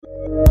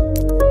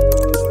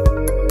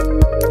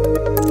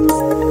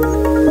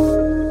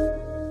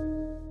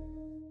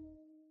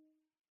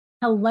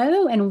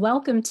Hello, and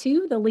welcome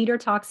to the Leader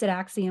Talks at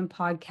Axiom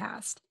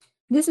podcast.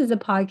 This is a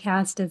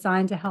podcast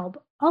designed to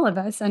help all of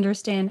us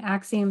understand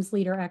Axiom's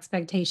leader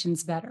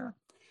expectations better.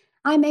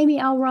 I'm Amy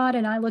Elrod,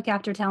 and I look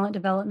after talent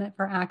development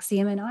for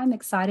Axiom, and I'm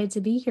excited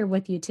to be here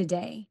with you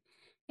today.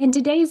 In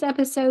today's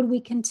episode, we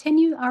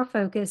continue our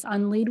focus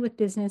on Lead with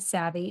Business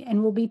Savvy,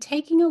 and we'll be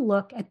taking a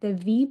look at the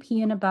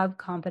VP and above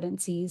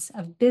competencies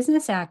of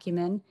business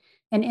acumen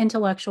and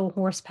intellectual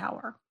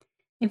horsepower.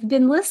 If you've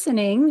been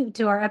listening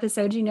to our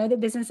episode, you know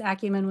that business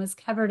acumen was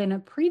covered in a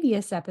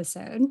previous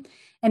episode,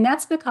 and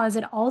that's because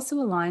it also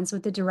aligns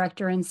with the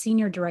director and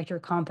senior director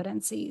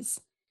competencies.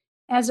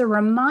 As a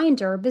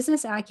reminder,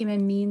 business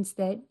acumen means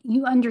that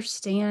you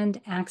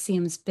understand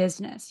Axiom's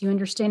business. You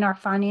understand our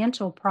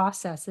financial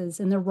processes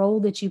and the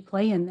role that you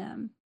play in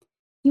them.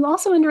 You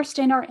also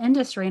understand our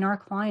industry and our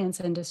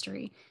client's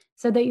industry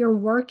so that you're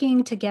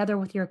working together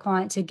with your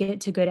client to get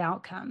to good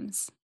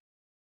outcomes.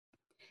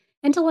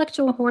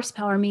 Intellectual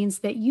horsepower means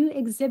that you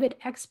exhibit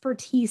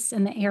expertise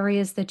in the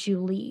areas that you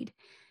lead,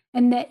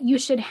 and that you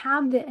should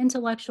have the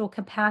intellectual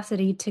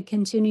capacity to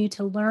continue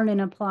to learn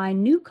and apply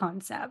new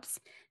concepts,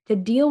 to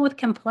deal with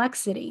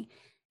complexity,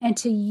 and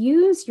to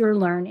use your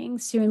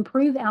learnings to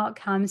improve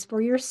outcomes for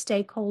your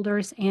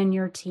stakeholders and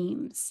your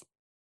teams.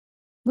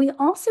 We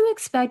also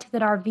expect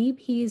that our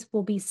VPs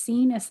will be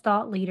seen as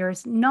thought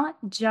leaders, not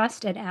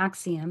just at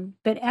Axiom,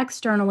 but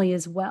externally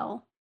as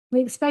well. We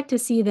expect to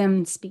see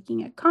them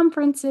speaking at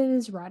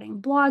conferences,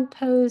 writing blog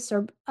posts,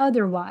 or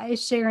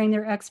otherwise sharing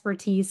their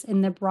expertise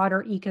in the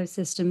broader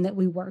ecosystem that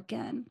we work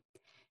in.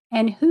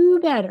 And who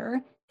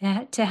better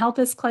to help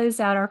us close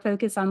out our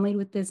focus on Lead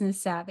with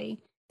Business Savvy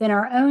than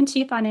our own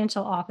Chief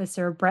Financial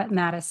Officer, Brett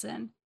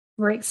Madison.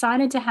 We're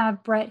excited to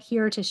have Brett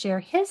here to share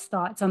his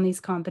thoughts on these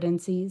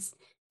competencies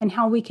and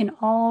how we can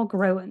all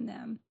grow in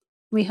them.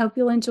 We hope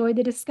you'll enjoy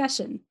the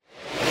discussion.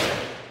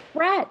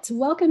 Brett,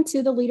 welcome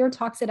to the Leader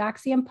Talks at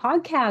Axiom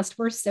podcast.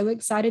 We're so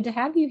excited to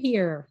have you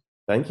here.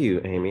 Thank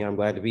you, Amy. I'm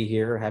glad to be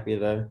here. Happy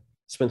to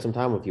spend some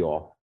time with you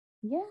all.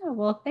 Yeah,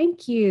 well,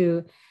 thank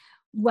you.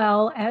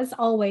 Well, as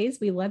always,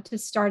 we love to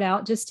start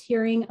out just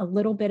hearing a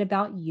little bit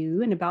about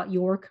you and about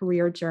your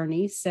career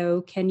journey.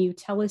 So can you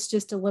tell us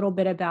just a little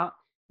bit about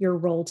your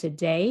role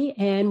today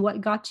and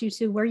what got you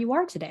to where you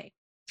are today?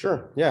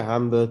 Sure. Yeah,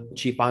 I'm the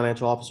Chief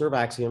Financial Officer of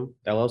Axiom,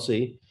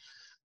 LLC.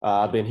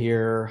 I've been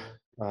here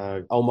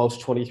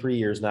almost 23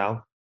 years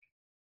now.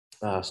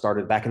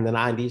 Started back in the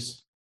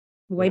 90s.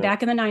 Way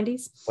back in the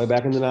 90s? Way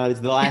back in the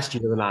 90s, the last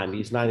year of the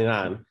 90s,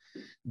 99.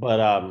 But,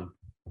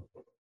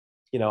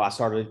 I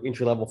started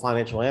entry-level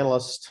financial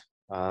analyst.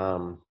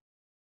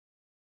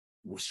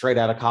 Straight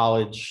out of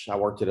college, I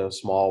worked at a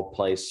small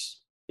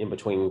place in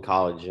between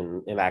college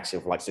and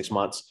Axiom for like 6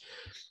 months.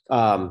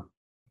 But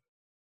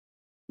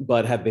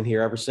have been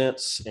here ever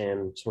since,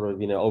 and sort of,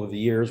 over the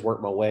years,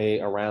 worked my way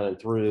around and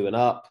through and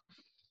up.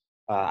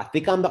 I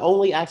think I'm the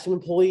only Axiom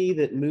employee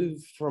that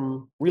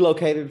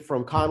relocated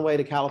from Conway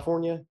to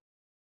California,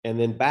 and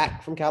then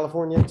back from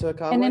California to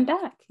Conway. And then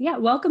back. Yeah,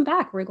 welcome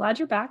back. We're glad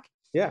you're back.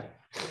 Yeah.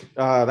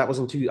 That was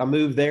I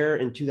moved there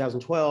in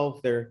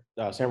 2012,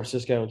 San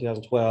Francisco in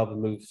 2012,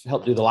 and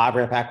helped do the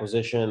LiveRamp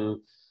acquisition,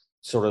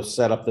 sort of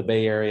set up the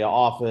Bay Area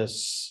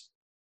office,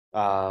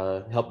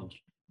 helped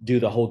do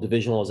the whole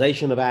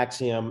divisionalization of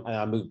Axiom. And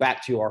I moved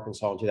back to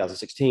Arkansas in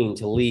 2016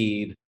 to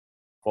lead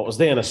what was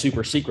then a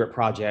super secret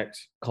project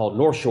called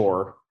North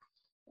Shore,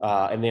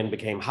 and then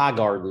became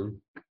Highgarden,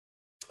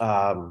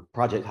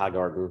 Project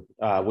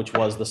Highgarden, which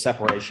was the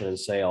separation and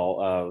sale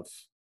of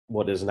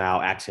what is now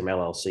Axiom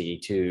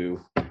LLC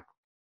to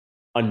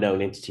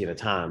unknown entity at the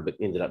time, but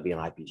ended up being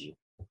IPG,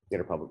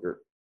 Interpublic Group.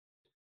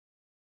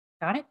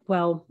 Got it.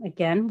 Well,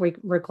 again,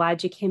 we're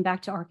glad you came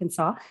back to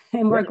Arkansas,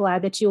 and we're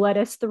glad that you led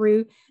us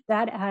through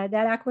that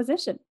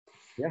acquisition.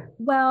 Yeah.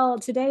 Well,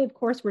 today, of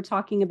course, we're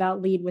talking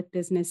about Lead with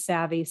Business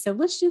Savvy. So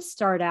let's just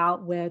start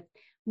out with,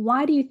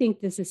 why do you think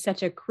this is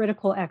such a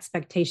critical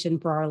expectation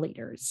for our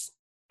leaders?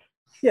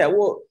 Yeah,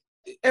 well,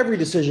 every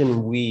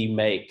decision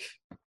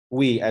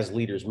we as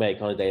leaders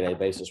make on a day-to-day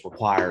basis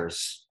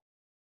requires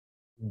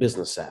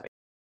business savvy.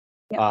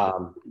 Yep.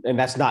 And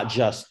that's not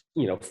just,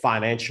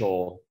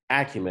 financial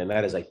acumen.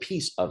 That is a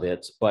piece of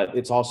it, but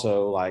it's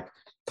also like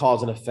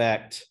cause and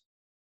effect,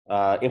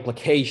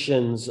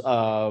 implications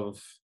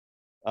of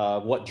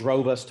what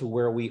drove us to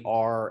where we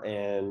are,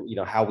 and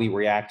how we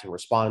react and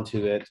respond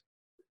to it.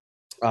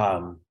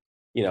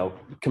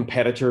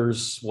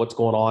 Competitors, what's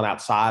going on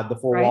outside the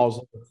four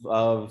walls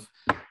of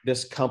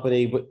this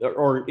company,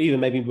 or even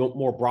maybe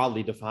more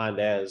broadly defined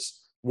as,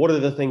 what are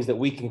the things that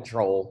we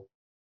control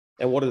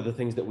and what are the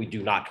things that we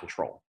do not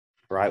control,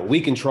 right?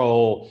 We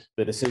control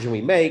the decision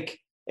we make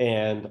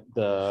and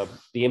the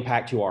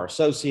impact to our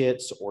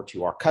associates or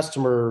to our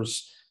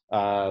customers,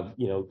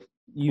 you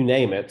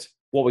name it.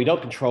 What we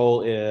don't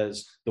control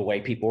is the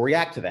way people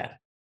react to that,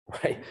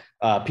 right?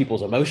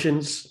 People's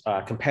emotions,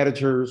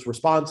 competitors'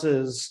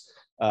 responses,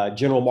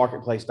 general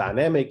marketplace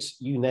dynamics,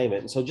 you name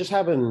it. And so just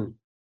having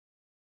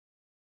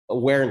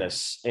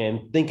awareness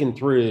and thinking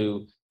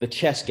through the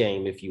chess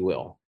game, if you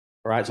will,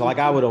 right? So like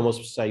I would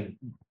almost say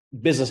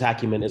business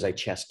acumen is a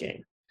chess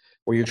game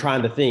where you're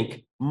trying to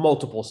think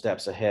multiple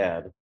steps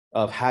ahead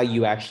of how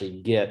you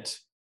actually get,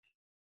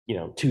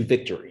 to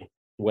victory,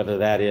 whether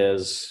that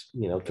is,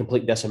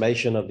 complete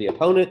decimation of the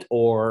opponent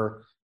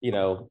or,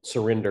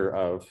 surrender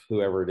of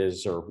whoever it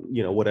is, or,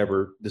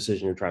 whatever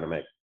decision you're trying to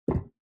make.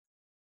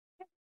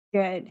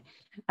 Good.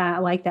 I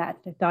like that.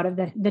 The thought of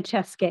the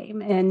chess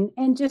game,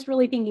 and just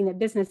really thinking that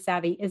business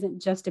savvy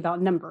isn't just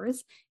about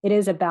numbers. It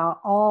is about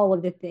all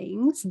of the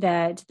things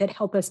that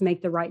help us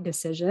make the right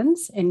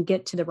decisions and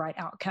get to the right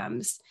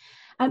outcomes.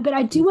 But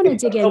I do want to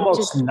dig in.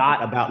 Almost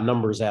not about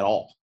numbers at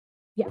all.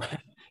 Yeah.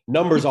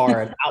 Numbers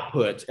are an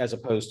output as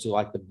opposed to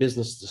like the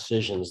business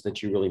decisions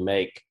that you really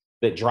make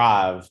that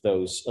drive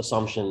those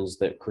assumptions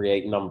that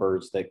create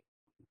numbers that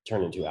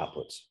turn into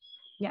outputs.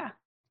 Yeah.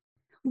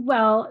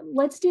 Well,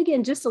 let's dig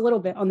in just a little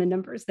bit on the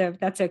numbers, though, if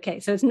that's okay.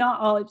 So it's not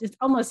all, it's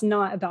almost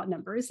not about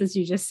numbers, as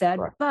you just said,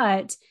 right.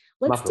 But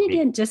let's dig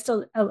in just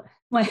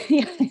well,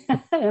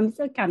 I'm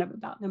so kind of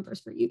about numbers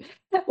for you.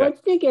 Okay.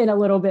 Let's dig in a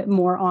little bit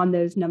more on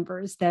those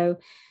numbers, though.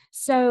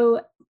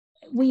 So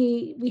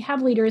we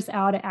have leaders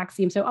out at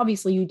Axiom. So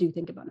obviously you do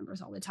think about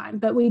numbers all the time,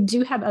 but we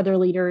do have other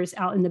leaders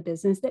out in the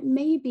business that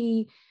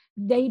maybe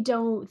they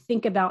don't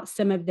think about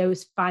some of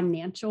those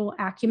financial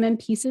acumen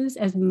pieces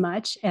as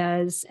much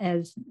as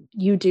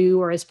you do,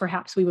 or as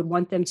perhaps we would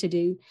want them to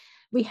do.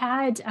 We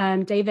had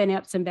Dave Van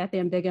Epps and Beth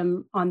Ann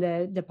Bigham on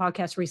the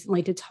podcast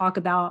recently to talk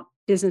about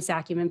business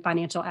acumen,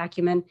 financial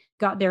acumen,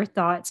 got their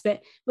thoughts,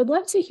 but would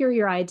love to hear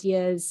your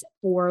ideas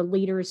for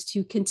leaders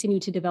to continue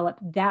to develop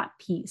that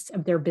piece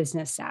of their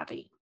business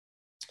savvy.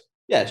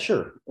 Yeah,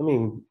 sure. I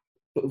mean,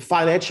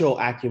 financial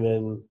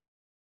acumen,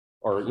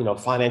 or,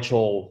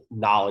 financial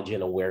knowledge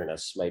and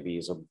awareness maybe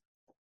is a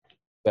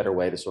better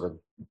way to sort of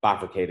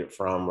bifurcate it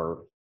from,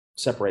 or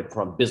separate it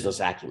from business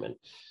acumen,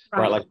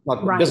 right? Like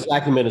right. Business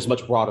acumen is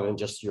much broader than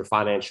just your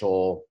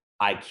financial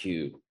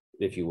IQ,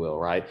 if you will,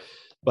 right?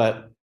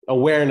 But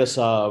awareness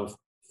of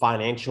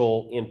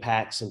financial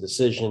impacts and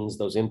decisions,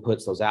 those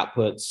inputs, those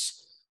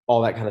outputs,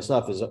 all that kind of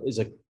stuff is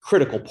a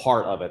critical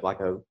part of it, like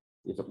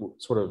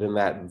sort of in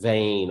that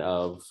vein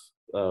of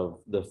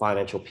the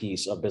financial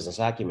piece of business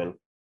acumen.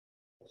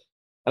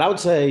 And I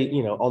would say,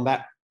 on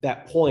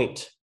that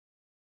point,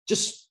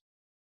 just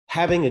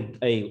having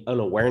an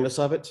awareness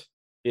of it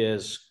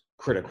is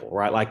critical,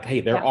 right? Like,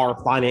 hey, there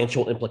are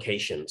financial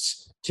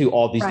implications to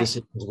all these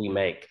decisions we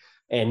make,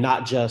 and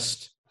not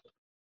just,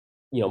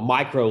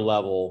 micro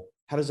level.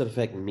 How does it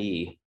affect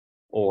me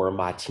or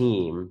my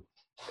team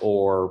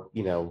or,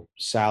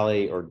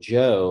 Sally or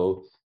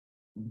Joe,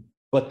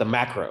 but the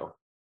macro,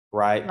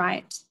 right?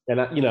 Right. And,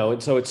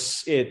 and so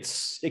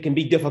it can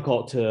be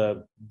difficult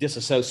to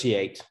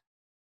disassociate,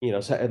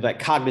 so that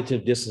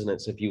cognitive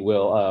dissonance, if you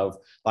will, of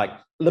like,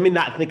 let me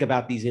not think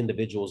about these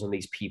individuals and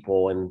these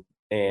people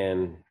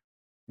and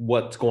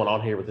what's going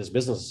on here with this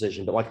business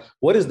decision, but like,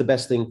 what is the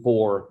best thing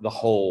for the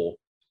whole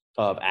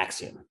of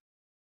Axiom,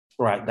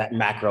 right? That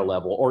macro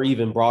level, or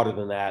even broader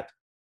than that,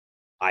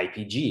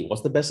 IPG.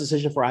 What's the best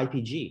decision for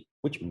IPG,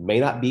 which may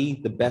not be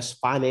the best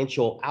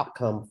financial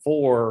outcome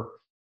for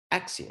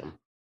Axiom,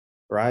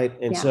 right?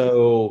 And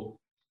so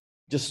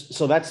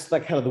that's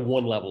like kind of the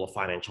one level of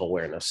financial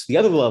awareness. The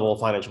other level of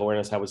financial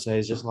awareness, I would say,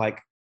 is just like,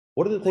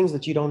 what are the things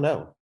that you don't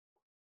know?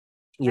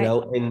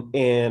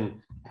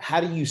 And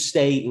how do you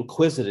stay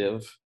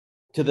inquisitive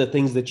to the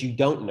things that you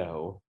don't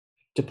know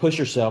to push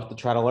yourself to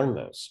try to learn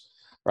those,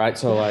 right?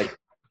 So like,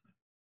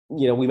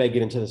 we may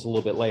get into this a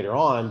little bit later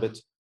on, but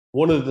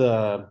one of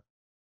the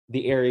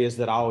areas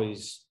that I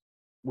always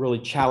really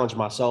challenge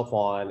myself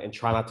on and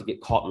try not to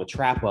get caught in the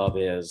trap of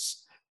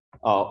is,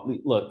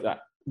 look,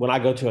 when I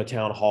go to a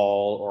town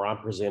hall or I'm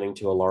presenting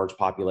to a large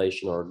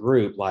population or a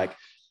group, like,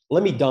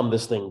 let me dumb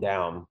this thing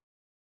down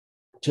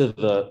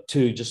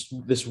to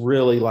just this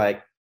really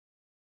like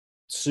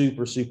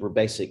super, super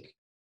basic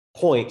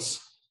points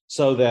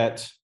so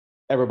that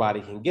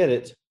everybody can get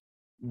it,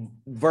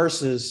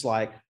 versus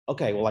like,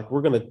 okay, well, like,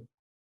 we're going to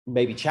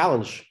maybe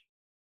challenge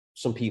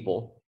some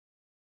people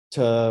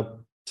to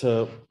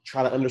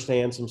try to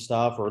understand some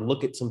stuff or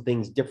look at some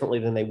things differently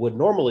than they would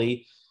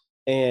normally.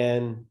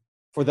 And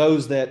for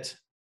those that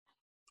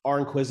are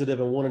inquisitive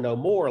and want to know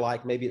more,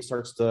 like, maybe it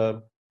starts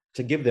to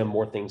give them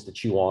more things to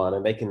chew on,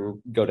 and they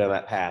can go down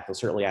that path, and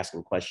certainly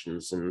asking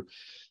questions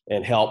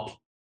and help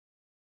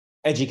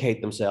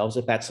educate themselves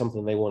if that's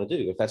something they want to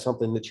do. If that's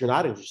something that you're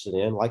not interested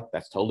in, like,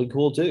 that's totally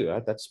cool too.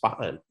 Right? That's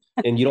fine.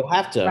 And you don't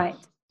have to,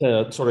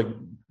 to sort of,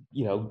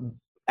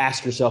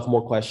 ask yourself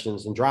more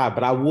questions and drive.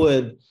 But I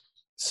would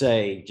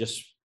say,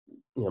 just,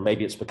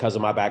 maybe it's because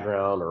of my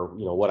background or,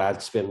 what I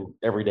spend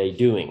every day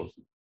doing.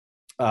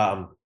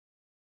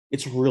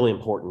 It's really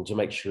important to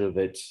make sure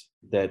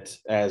that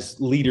as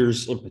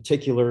leaders in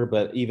particular,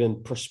 but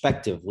even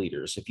prospective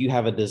leaders, if you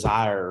have a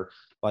desire,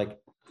 like,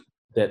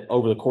 that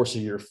over the course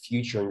of your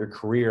future and your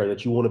career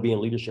that you want to be in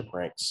leadership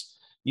ranks,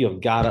 you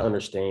have got to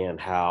understand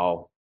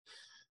how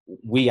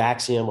we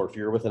Axiom, or if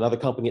you're with another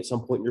company at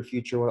some point in your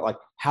future, like,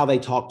 how they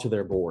talk to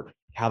their board,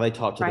 how they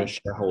talk to their Right.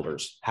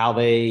 shareholders, how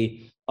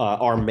they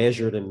are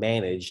measured and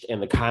managed,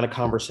 and the kind of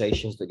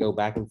conversations that go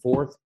back and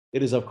forth.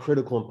 It is of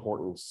critical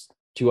importance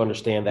to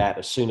understand that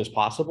as soon as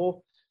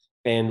possible,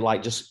 and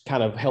like just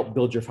kind of help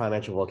build your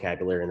financial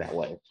vocabulary in that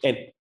way. And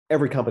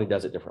every company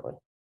does it differently,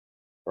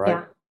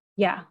 right?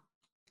 Yeah.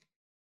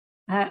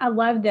 Yeah. I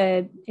love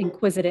the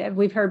inquisitive.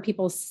 We've heard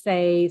people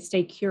say,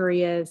 stay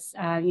curious,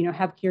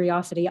 have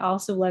curiosity. I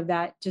also love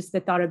that, just the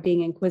thought of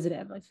being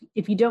inquisitive.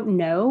 If you don't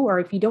know, or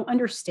if you don't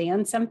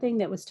understand something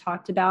that was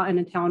talked about in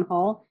a town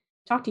hall,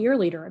 talk to your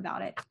leader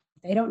about it.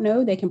 If they don't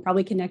know, they can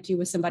probably connect you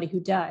with somebody who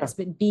does,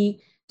 but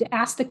to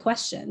ask the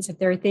questions. If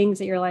there are things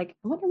that you're like,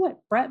 I wonder what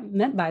Brett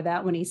meant by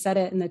that when he said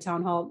it in the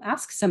town hall,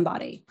 ask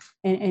somebody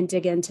and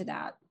dig into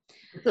that.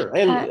 Sure. Uh,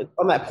 And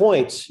on that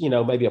point,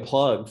 maybe a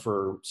plug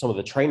for some of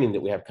the training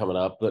that we have coming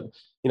up, but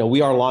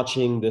we are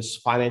launching this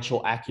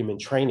financial acumen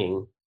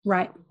training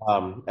right.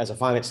 as a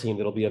finance team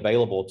that'll be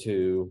available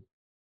to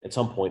at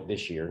some point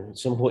this year, at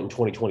some point in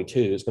 2022,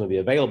 it's going to be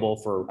available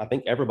for, I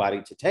think,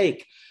 everybody to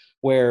take,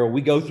 where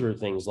we go through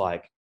things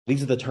like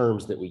these are the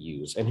terms that we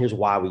use and here's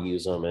why we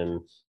use them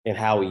and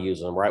how we use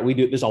them, right?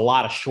 There's a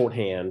lot of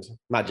shorthand,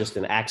 not just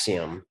in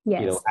Axiom,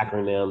 Yes.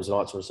 acronyms and all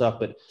that sort of stuff,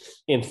 but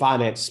in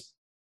finance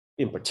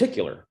in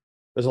particular,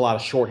 there's a lot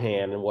of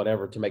shorthand and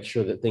whatever to make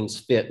sure that things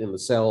fit in the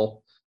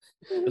cell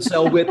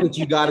width that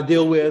you got to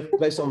deal with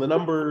based on the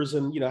numbers,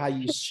 and how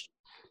you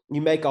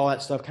make all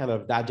that stuff kind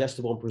of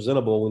digestible and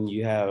presentable when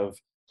you have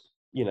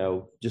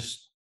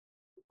just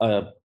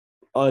a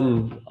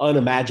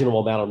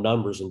unimaginable amount of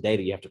numbers and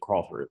data you have to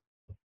crawl through.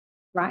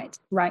 Right,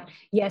 right.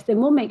 Yes, and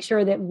we'll make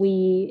sure that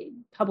we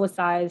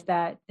publicize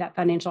that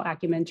financial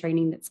acumen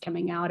training that's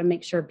coming out and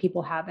make sure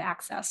people have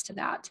access to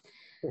that.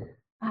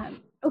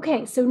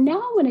 Okay, so now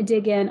I want to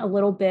dig in a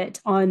little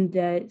bit on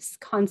the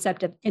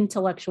concept of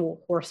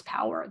intellectual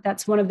horsepower.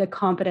 That's one of the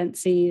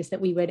competencies that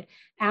we would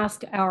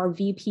ask our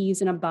VPs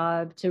and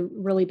above to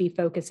really be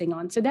focusing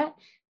on. So that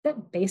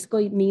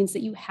basically means that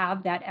you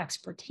have that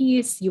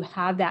expertise, you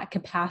have that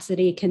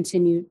capacity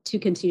continue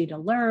to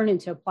learn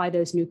and to apply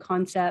those new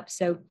concepts.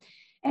 So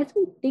as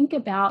we think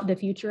about the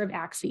future of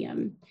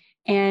Axiom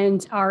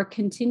and our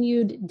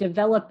continued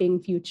developing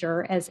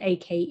future as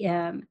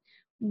AKM,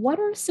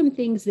 what are some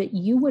things that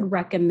you would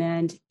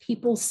recommend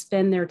people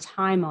spend their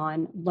time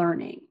on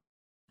learning?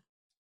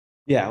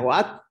 Yeah, well,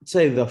 I'd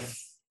say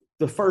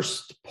the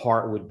first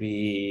part would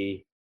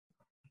be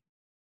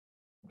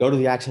go to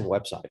the Axiom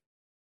website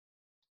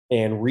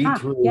and read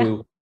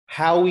through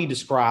how we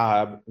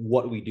describe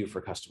what we do for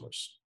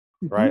customers,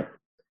 right?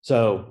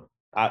 So,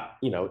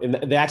 and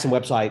the Axiom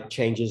website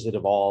changes, it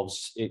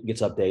evolves, it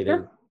gets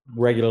updated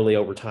regularly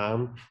over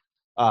time.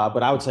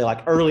 But I would say,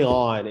 like, early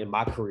on in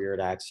my career at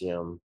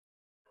Axiom,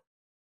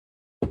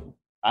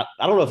 I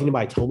don't know if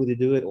anybody told me to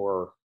do it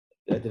or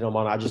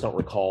I just don't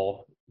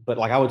recall. But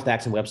like, I went to the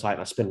Axiom website and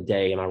I spent a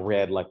day and I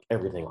read like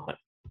everything on it.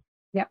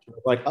 Yeah.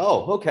 Like,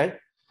 oh, okay.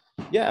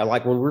 Yeah,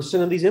 like when we're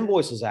sending these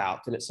invoices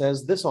out and it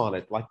says this on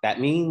it, like that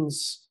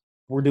means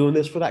we're doing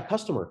this for that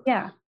customer.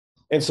 Yeah.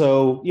 And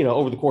so,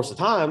 over the course of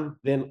time,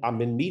 then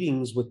I'm in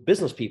meetings with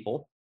business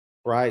people,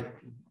 right?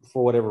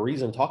 For whatever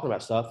reason, talking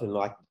about stuff, and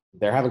like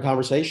they're having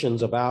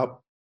conversations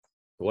about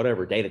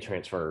whatever data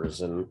transfers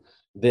and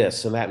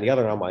this and that and the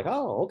other. And I'm like,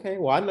 oh, okay,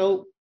 well, I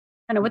know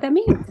what that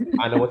means.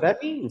 I know what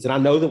that means. And I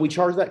know that we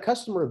charge that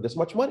customer this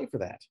much money for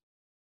that.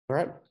 All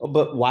right.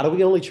 But why do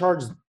we only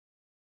charge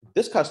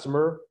this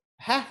customer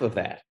half of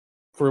that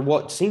for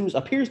what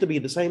appears to be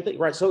the same thing?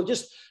 Right. So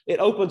it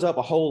opens up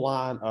a whole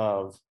line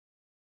of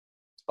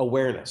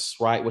awareness,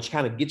 right? Which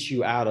kind of gets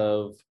you out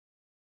of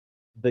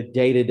the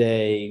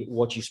day-to-day,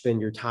 what you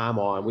spend your time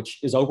on,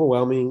 which is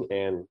overwhelming.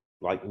 And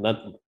like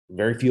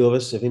very few of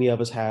us, if any of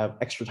us, have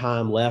extra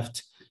time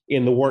left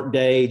in the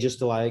workday just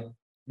to like,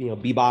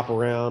 bebop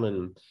around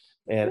and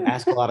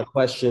ask a lot of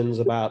questions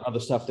about other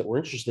stuff that we're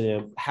interested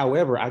in.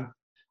 However,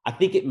 I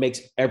think it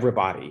makes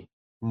everybody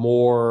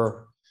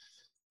more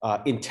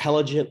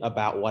intelligent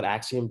about what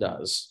Axiom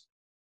does.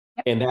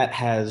 And that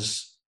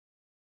has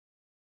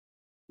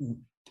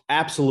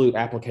absolute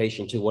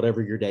application to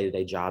whatever your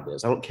day-to-day job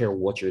is. I don't care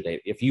what your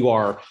day. If you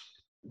are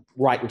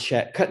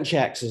cutting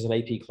checks as an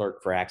AP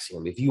clerk for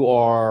Axiom, if you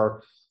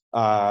are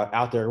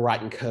out there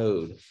writing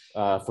code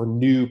for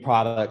new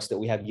products that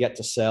we have yet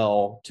to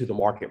sell to the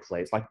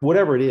marketplace, like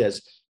whatever it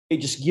is, it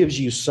just gives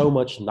you so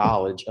much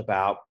knowledge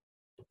about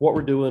what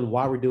we're doing,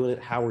 why we're doing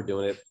it, how we're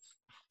doing it,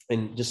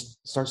 and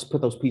just starts to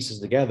put those pieces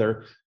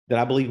together that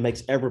I believe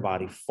makes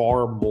everybody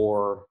far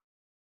more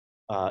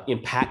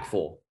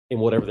impactful in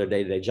whatever their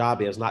day-to-day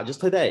job is, not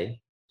just today,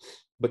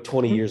 but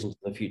 20 years into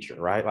the future,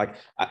 right? Like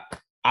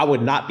I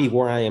would not be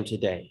where I am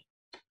today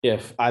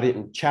if I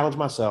didn't challenge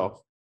myself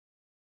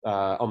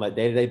on that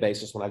day-to-day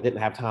basis when I didn't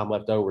have time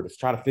left over to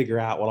try to figure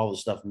out what all this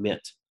stuff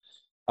meant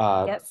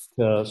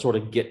to sort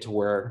of get to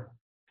where,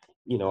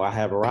 I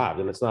have arrived.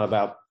 And it's not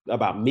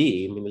about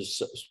me. I mean,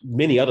 there's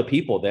many other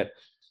people that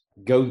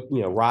go,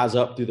 rise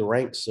up through the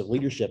ranks of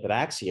leadership at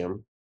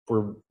Axiom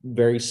for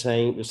very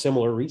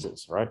similar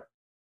reasons, right?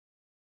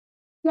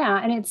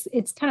 Yeah, and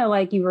it's kind of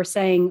like you were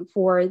saying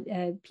for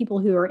people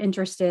who are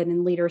interested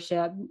in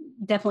leadership,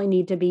 definitely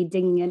need to be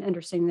digging in,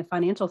 understanding the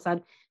financial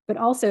side. But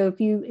also, if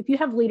you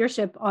have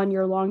leadership on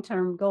your long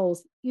term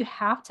goals, you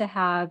have to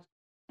have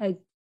a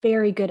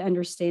very good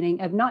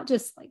understanding of not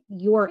just like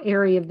your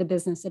area of the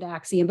business at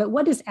Axiom, but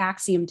what does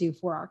Axiom do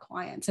for our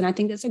clients? And I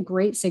think that's a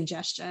great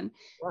suggestion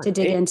Right. to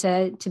dig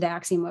into the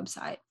Axiom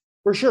website.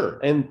 For sure.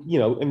 And,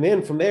 and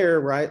then from there,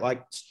 right,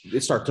 like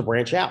it starts to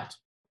branch out,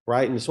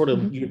 right? And sort of,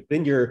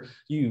 Mhm.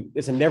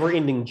 it's a never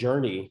ending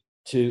journey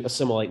to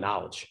assimilate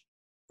knowledge,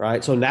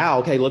 right? So now,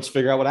 okay, let's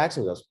figure out what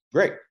Axiom does.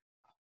 Great.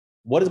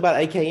 What is about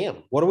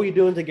AKM? What are we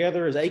doing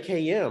together as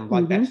AKM?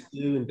 Like that's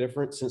new and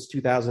different since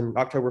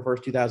October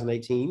 1st,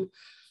 2018.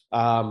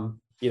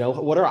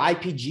 What are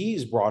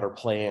IPG's broader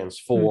plans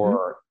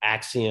for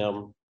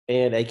Axiom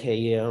and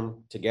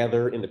AKM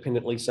together,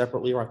 independently,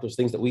 separately, right? There's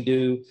things that we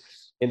do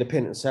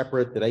independent and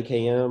separate that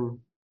AKM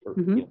or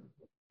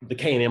the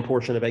K&M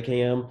portion of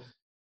AKM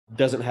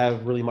doesn't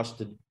have really much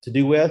to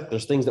do with.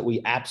 There's things that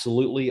we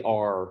absolutely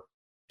are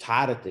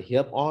tied at the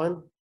hip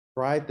on,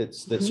 right? That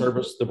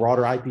service the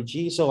broader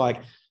IPG. So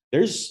like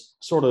there's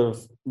sort of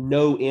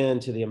no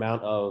end to the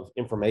amount of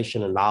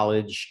information and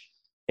knowledge.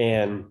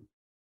 And,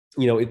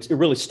 it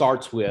really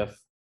starts with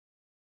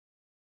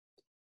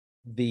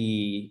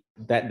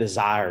that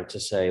desire to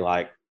say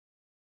like,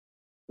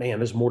 man,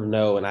 there's more to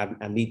know and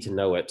I need to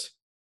know it.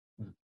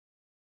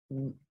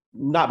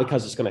 Not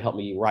because it's going to help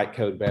me write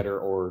code better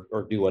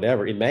or do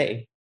whatever. It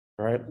may,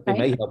 right? It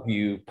may help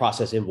you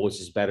process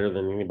invoices better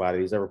than anybody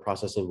who's ever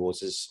processed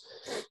invoices,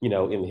 in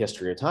the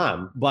history of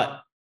time. But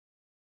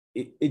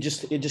it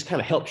just kind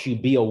of helps you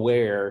be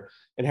aware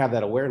and have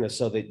that awareness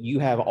so that you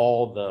have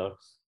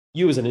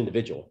you as an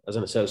individual, as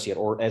an associate,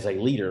 or as a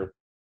leader,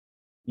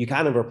 you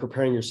kind of are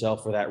preparing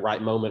yourself for that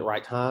right moment,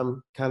 right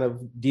time kind of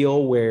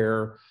deal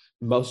where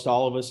most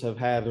all of us have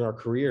had in our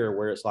career,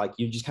 where it's like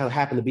you just kind of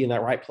happen to be in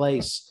that right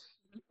place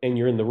and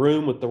you're in the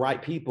room with the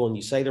right people and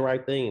you say the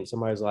right thing and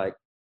somebody's like,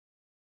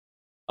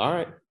 all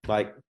right,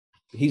 like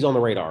he's on the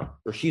radar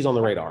or she's on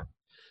the radar.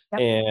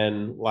 Yep.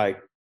 And like,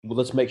 well,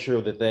 let's make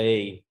sure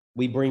that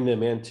we bring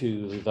them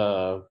into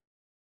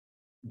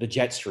the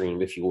jet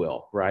stream, if you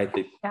will, right?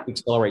 That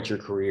accelerates your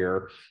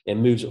career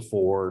and moves it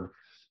forward.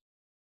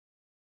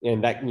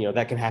 And that,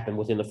 that can happen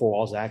within the four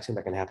walls of Axiom,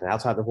 that can happen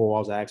outside the four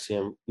walls of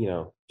Axiom,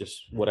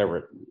 just whatever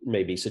it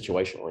may be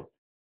situationally.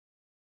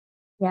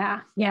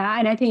 Yeah. Yeah.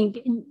 And I think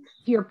to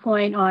your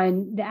point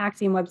on the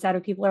Axiom website,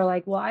 if people are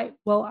like,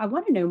 well, I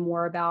want to know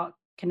more about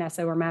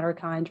Kinesso or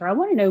Matterkind, or I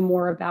want to know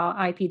more about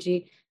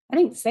IPG. I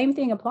think the same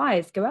thing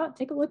applies. Go out,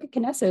 take a look at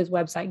Kinesso's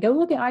website, go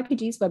look at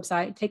IPG's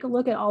website, take a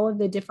look at all of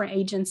the different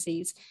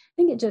agencies. I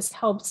think it just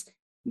helps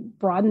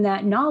broaden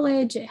that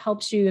knowledge. It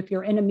helps you if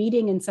you're in a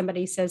meeting and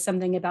somebody says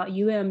something about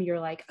you're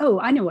like,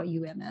 oh, I know what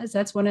is.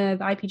 That's one of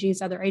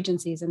IPG's other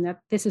agencies, and that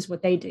this is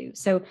what they do.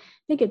 So I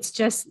think it's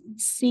just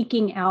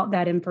seeking out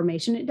that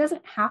information. It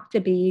doesn't have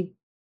to be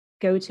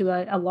go to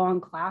a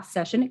long class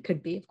session. It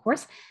could be, of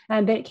course,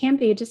 but it can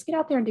be just get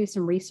out there and do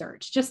some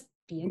research. Just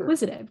be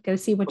inquisitive. Go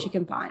see what you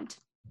can find.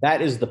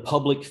 That is the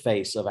public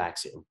face of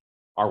Axiom,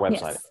 our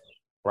website. Yes.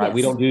 Right. Yes.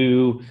 We don't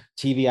do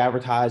TV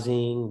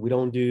advertising. We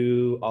don't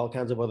do all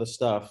kinds of other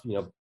stuff,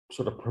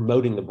 sort of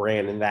promoting the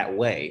brand in that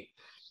way.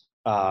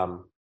 That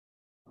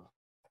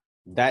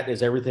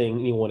is everything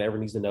anyone ever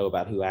needs to know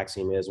about who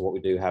Axiom is, what we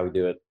do, how we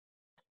do it,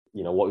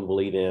 what we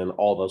believe in,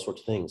 all those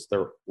sorts of things.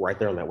 They're right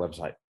there on that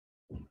website.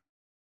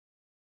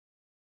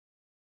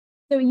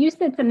 So you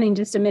said something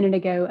just a minute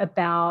ago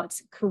about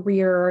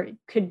career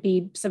could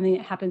be something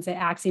that happens at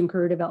Axiom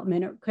career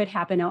development, or could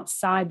happen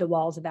outside the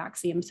walls of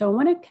Axiom. So I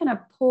want to kind of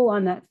pull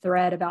on that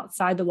thread of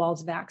outside the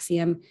walls of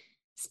Axiom,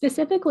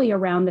 specifically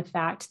around the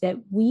fact that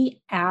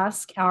we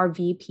ask our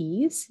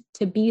VPs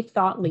to be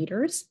thought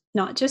leaders,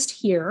 not just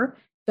here,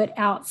 but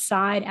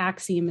outside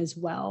Axiom as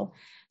well.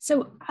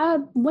 So I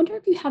wonder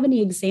if you have any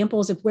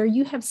examples of where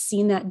you have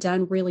seen that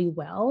done really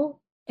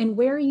well and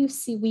where you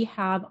see we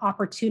have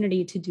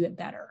opportunity to do it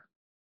better.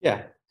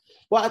 Yeah.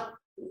 Well,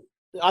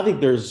 I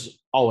think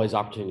there's always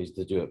opportunities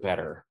to do it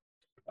better.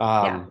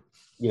 I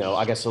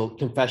guess a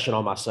confession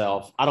on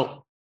myself. I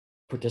don't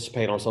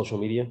participate on social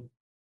media.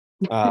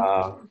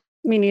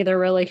 Me neither,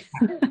 really.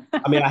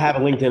 I mean, I have a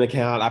LinkedIn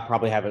account. I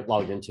probably haven't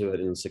logged into it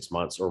in 6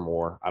 months or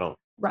more. I don't.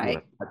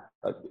 Right.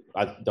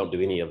 I don't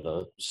do any of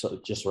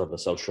just sort of the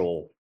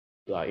social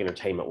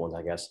entertainment ones,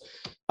 I guess.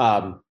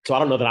 So I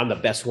don't know that I'm the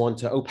best one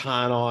to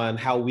opine on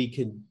how we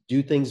could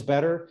do things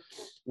better.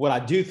 What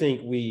I do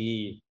think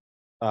we,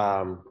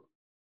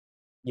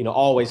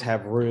 always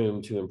have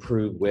room to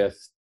improve with,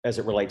 as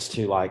it relates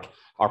to like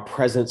our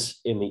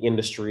presence in the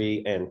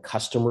industry and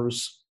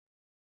customers.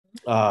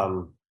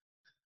 Our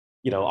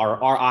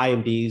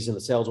IMDs in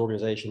the sales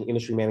organization,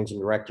 industry managing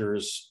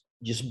directors,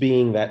 just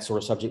being that sort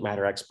of subject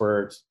matter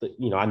expert.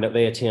 I know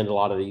they attend a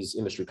lot of these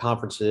industry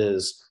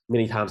conferences.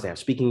 Many times they have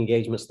speaking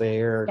engagements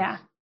there. Yeah.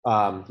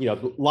 A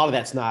lot of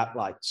that's not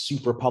like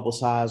super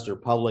publicized or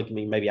public. I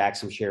mean, maybe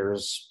Axiom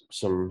shares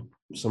some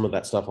of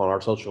that stuff on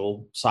our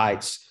social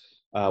sites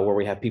where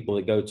we have people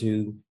that go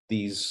to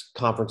these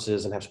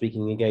conferences and have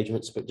speaking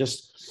engagements, but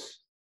just,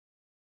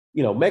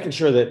 making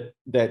sure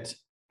that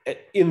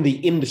in the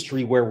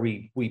industry where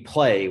we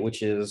play,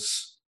 which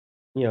is,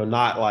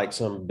 not like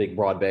some big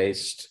broad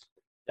based,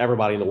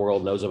 everybody in the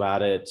world knows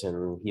about it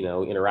and,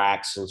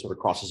 interacts and sort of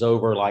crosses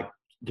over like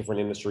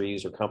different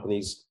industries or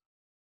companies.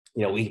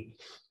 We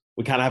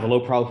kind of have a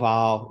low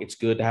profile. It's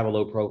good to have a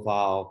low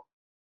profile.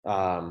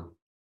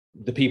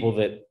 The people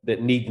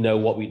that need to know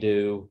what we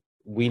do,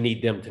 we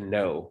need them to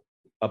know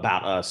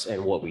about us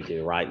and what we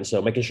do, right? And so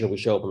making sure we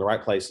show up in the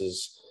right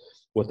places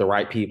with the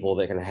right people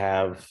that can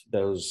have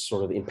those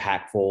sort of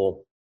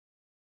impactful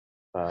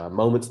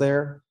moments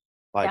there,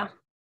 like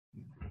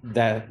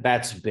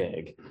that's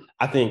big.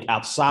 I think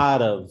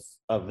outside of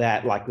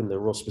that, like in the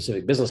real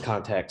specific business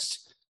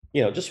context,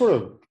 just sort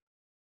of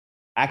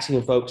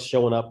Axiom folks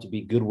showing up to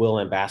be goodwill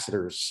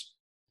ambassadors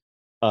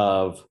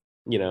of,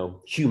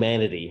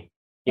 humanity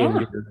in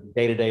your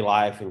day-to-day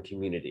life and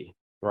community,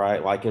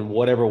 right? Like in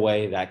whatever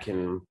way that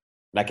can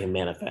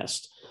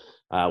manifest,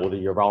 whether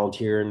you're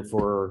volunteering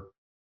for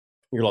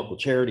your local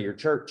charity or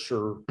church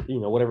or,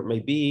 whatever it may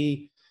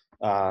be.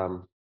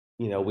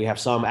 We have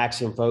some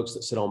Axiom folks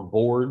that sit on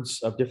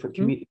boards of different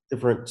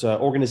different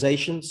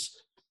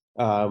organizations,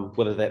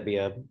 whether that be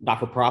a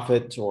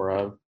not-for-profit or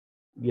a,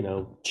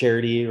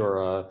 charity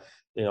or a,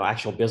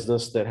 actual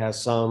business that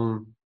has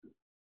some,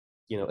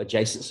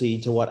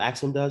 adjacency to what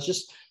Axiom does.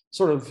 Just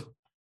sort of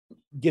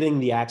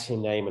getting the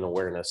Axiom name and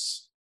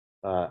awareness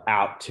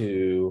out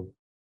to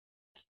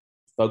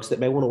folks that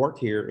may want to work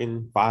here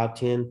in 5,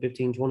 10,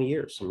 15, 20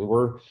 years. I mean,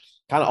 we're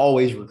kind of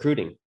always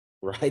recruiting,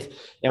 right?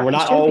 And we're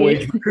not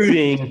always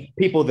recruiting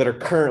people that are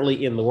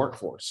currently in the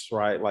workforce,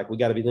 right? Like we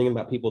got to be thinking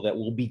about people that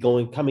will be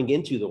coming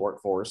into the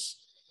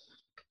workforce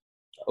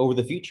over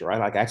the future, right?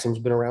 Like Axiom's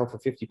been around for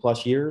 50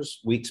 plus years.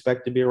 We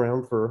expect to be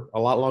around for a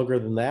lot longer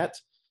than that.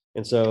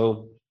 And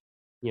so,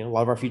 a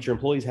lot of our future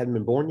employees hadn't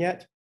been born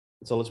yet.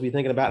 And so let's be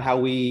thinking about how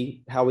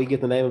we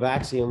get the name of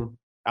Axiom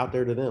out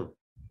there to them.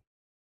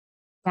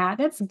 Yeah,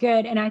 that's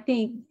good. And I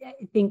think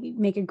you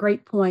make a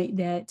great point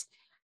that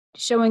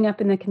showing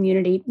up in the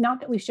community, not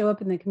that we show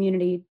up in the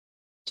community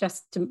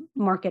just to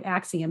market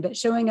Axiom, but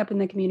showing up in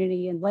the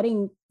community and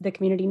letting the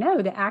community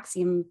know that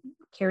Axiom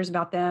cares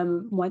about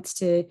them, wants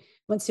to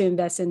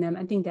invest in them.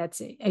 I think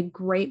that's a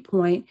great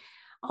point.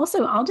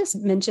 Also, I'll just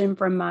mention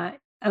from my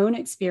own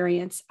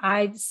experience,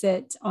 I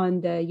sit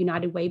on the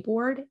United Way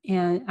board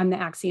and I'm the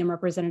Axiom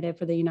representative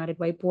for the United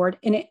Way board.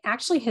 And it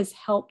actually has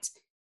helped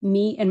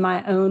me in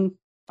my own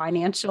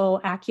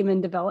financial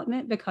acumen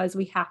development because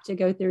we have to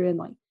go through and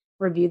like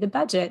review the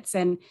budgets.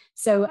 And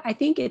so I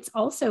think it's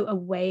also a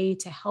way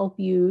to help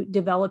you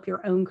develop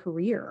your own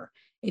career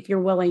if you're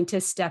willing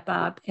to step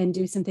up and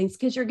do some things,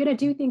 because you're going to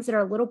do things that are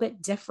a little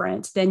bit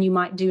different than you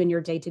might do in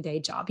your day-to-day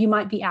job. You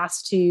might be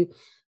asked to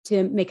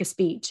make a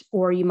speech,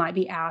 or you might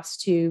be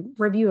asked to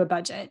review a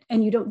budget,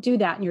 and you don't do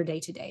that in your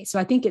day-to-day. So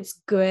I think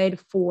it's good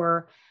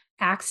for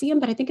Axiom,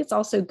 but I think it's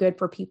also good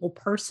for people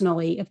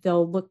personally if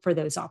they'll look for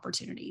those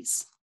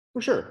opportunities.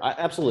 For sure.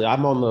 Absolutely.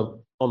 I'm on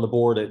the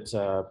board at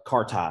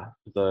CARTI,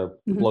 the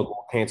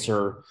local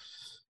cancer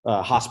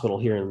hospital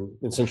here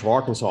in Central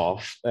Arkansas.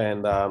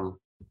 And I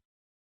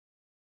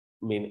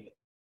mean,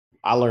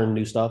 I learn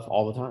new stuff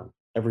all the time,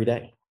 every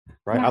day,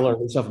 right? Yeah. I learn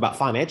new stuff about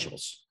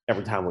financials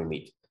every time we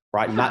meet,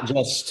 right? Yeah. Not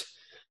just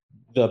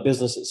the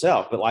business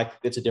itself, but like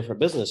it's a different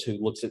business who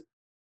looks at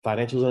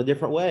financials in a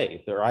different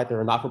way. They're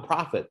a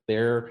not-for-profit.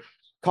 Their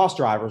cost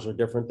drivers are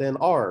different than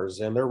ours,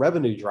 and their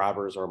revenue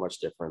drivers are much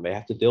different. They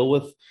have to deal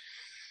with,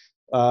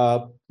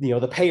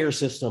 the payer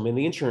system in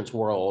the insurance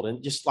world,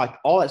 and just like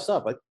all that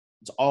stuff. Like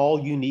it's all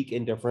unique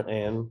and different,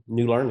 and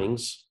new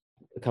learnings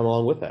come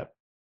along with that.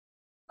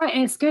 Right,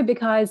 and it's good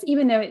because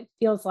even though it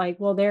feels like,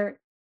 well, they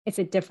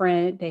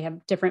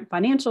have different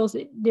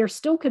financials, there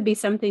still could be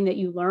something that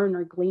you learn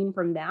or glean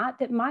from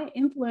that might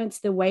influence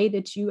the way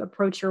that you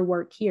approach your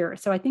work here.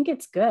 So I think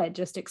it's good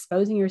just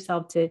exposing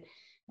yourself to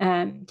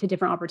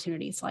different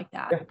opportunities like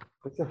that. Yeah,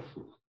 sure.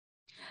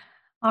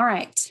 All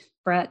right,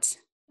 Brett,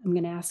 I'm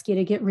going to ask you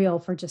to get real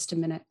for just a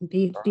minute and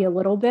be a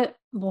little bit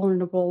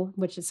vulnerable,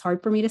 which is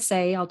hard for me to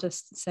say. I'll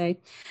just say.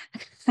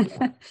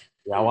 Yeah,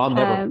 well, I'm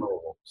never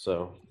vulnerable,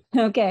 so.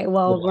 Okay,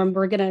 well,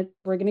 we're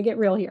gonna get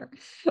real here.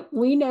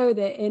 We know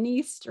that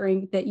any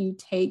strength that you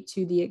take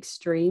to the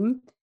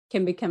extreme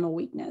can become a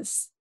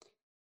weakness.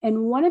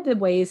 And one of the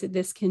ways that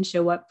this can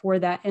show up for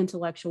that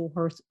intellectual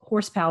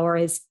horsepower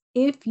is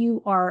if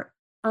you are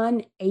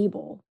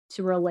unable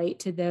to relate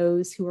to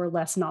those who are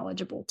less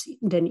knowledgeable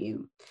than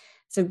you.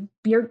 So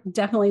you're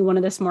definitely one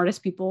of the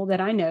smartest people that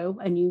I know,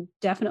 and you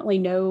definitely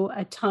know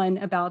a ton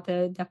about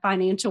the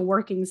financial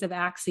workings of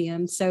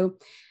Axiom. So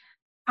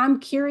I'm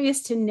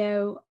curious to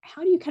know,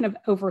 how do you kind of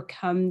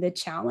overcome the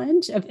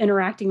challenge of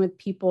interacting with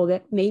people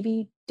that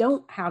maybe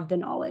don't have the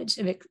knowledge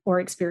of or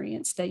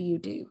experience that you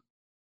do?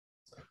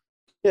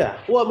 Yeah,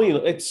 well, I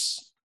mean,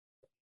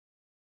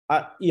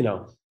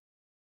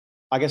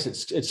 I guess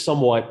it's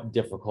somewhat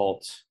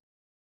difficult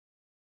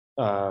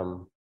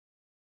to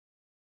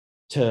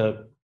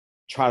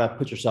try to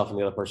put yourself in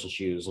the other person's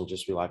shoes and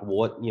just be like,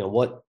 what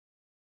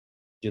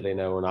do they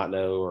know or not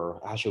know,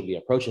 or how should we be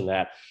approaching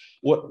that?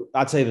 What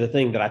I'd say the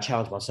thing that I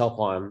challenge myself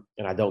on,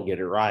 and I don't get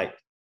it right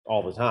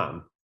all the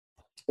time,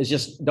 is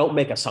just don't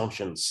make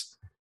assumptions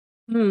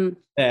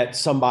that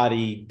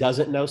somebody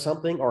doesn't know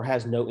something or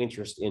has no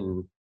interest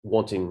in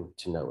wanting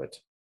to know it.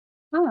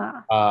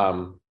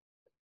 Ah.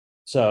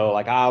 So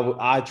like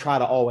I try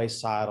to always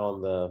side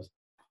on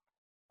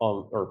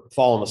or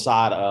fall on the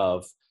side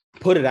of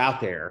put it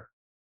out there,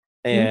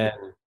 and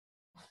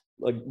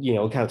like,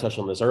 kind of touched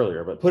on this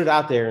earlier, but put it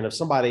out there. And if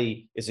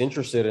somebody is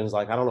interested and is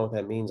like, I don't know what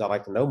that means, I'd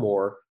like to know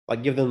more,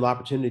 like give them the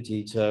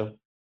opportunity to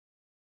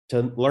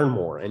learn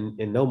more and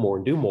know more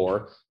and do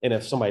more. And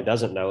if somebody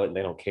doesn't know it and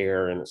they don't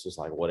care, and it's just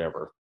like,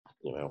 whatever,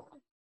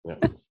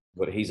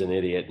 but he's an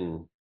idiot.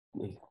 And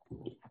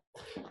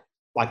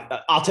like,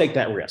 I'll take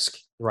that risk,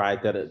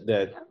 right?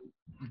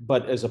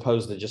 But as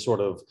opposed to just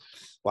sort of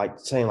like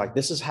saying like,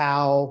 this is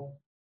how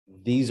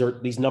these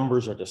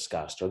numbers are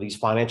discussed, or these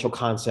financial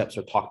concepts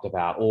are talked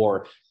about,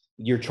 or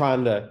you're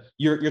talking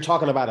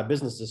about a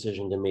business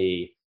decision to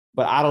me,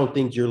 but I don't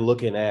think you're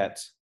looking at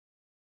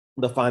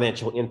the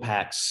financial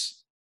impacts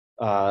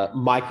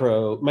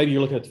maybe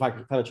you're looking at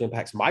the financial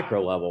impacts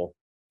micro level,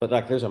 but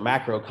like there's a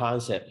macro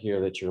concept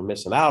here that you're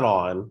missing out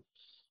on.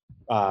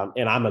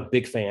 And I'm a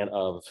big fan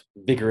of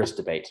vigorous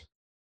debate.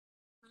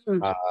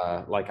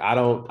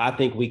 I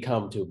think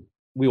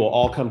we will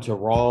all come to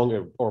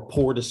wrong or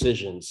poor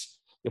decisions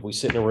if we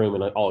sit in a room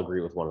and all agree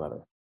with one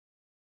another.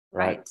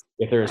 Right.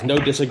 If there's no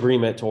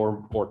disagreement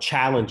or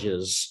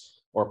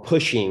challenges or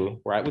pushing,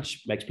 right,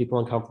 which makes people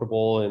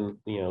uncomfortable, and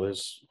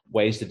there's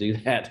ways to do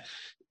that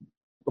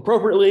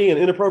appropriately and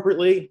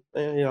inappropriately.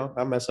 And,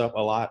 I mess up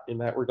a lot in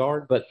that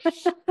regard, but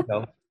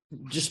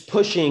just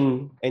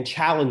pushing and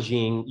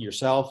challenging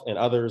yourself and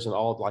others and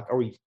all, like, are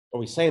we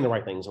saying the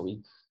right things? Are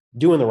we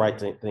doing the right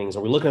things?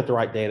 Are we looking at the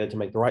right data to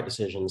make the right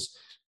decisions?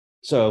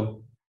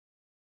 So,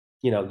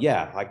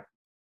 like,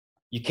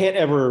 you can't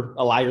ever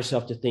allow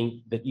yourself to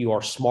think that you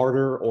are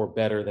smarter or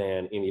better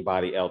than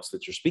anybody else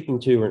that you're speaking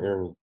to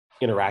or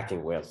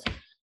interacting with.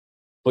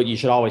 But you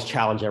should always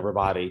challenge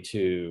everybody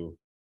to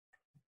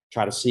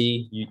try to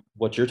see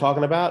what you're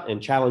talking about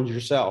and challenge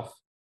yourself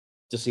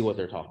to see what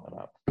they're talking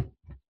about.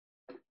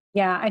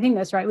 Yeah, I think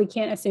that's right. We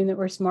can't assume that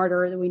we're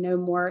smarter or that we know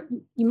more.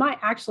 You might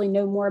actually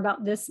know more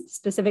about this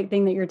specific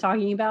thing that you're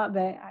talking about,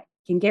 but I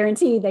can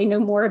guarantee they know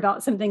more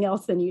about something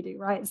else than you do,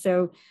 right?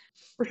 So,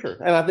 for sure.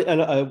 And I think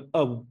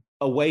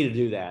a way to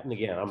do that, and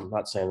again, I'm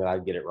not saying that I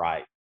get it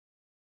right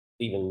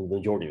even the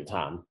majority of the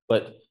time,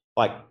 but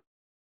like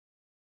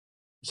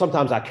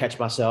sometimes I catch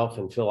myself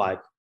and feel like,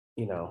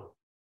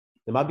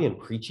 am I being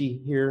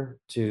preachy here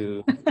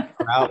to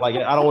crowd? Like,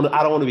 I don't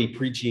want to be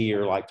preachy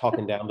or like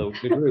talking down to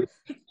the group.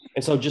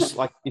 And so just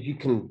like, if you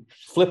can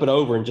flip it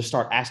over and just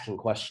start asking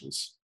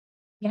questions.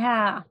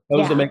 Yeah.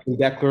 Opposed to making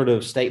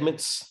declarative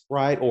statements,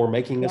 right? Or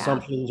making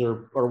assumptions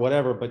or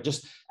whatever, but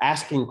just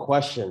asking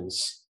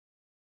questions.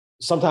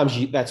 Sometimes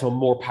that's a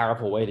more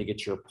powerful way to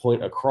get your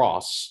point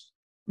across,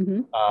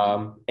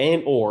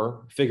 and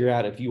or figure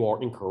out if you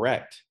are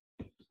incorrect,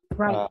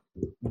 right?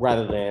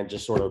 Rather than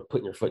just sort of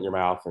putting your foot in your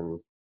mouth and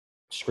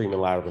screaming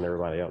louder than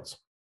everybody else.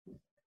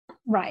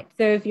 Right.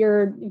 So if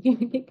you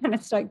get kind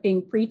of stuck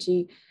being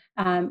preachy,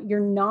 you're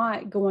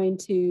not going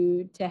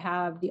to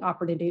have the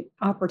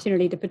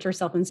opportunity to put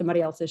yourself in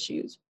somebody else's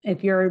shoes.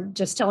 If you're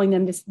just telling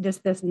them this,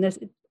 and this,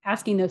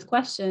 asking those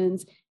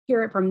questions,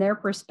 hear it from their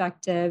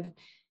perspective,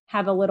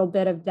 have a little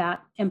bit of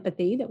that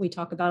empathy that we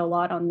talk about a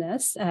lot on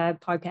this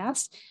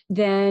podcast,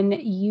 then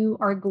you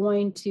are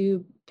going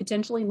to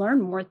potentially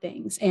learn more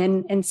things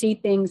and see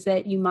things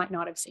that you might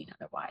not have seen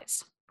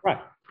otherwise.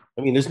 Right.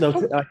 I mean,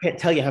 I can't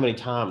tell you how many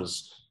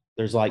times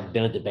there's like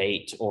been a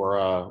debate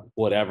or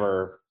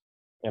whatever,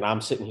 and I'm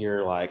sitting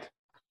here like,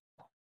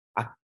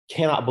 I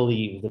cannot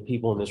believe the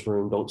people in this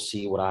room don't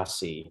see what I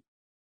see,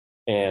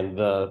 and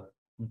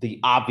the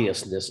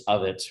obviousness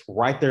of it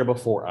right there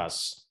before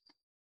us.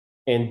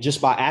 And just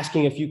by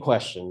asking a few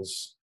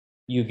questions,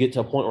 you get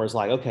to a point where it's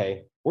like,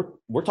 okay,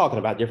 we're talking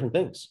about different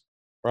things,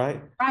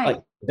 right?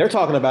 Like they're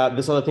talking about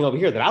this other thing over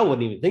here that I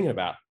wasn't even thinking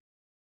about,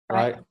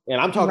 right? And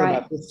I'm talking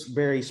about this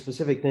very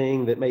specific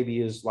thing that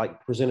maybe is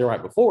like presented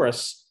right before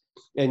us.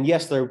 And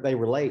yes, they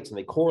relate and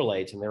they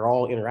correlate and they're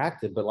all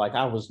interactive, but like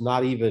I was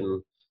not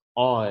even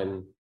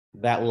on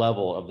that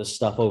level of this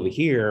stuff over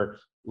here.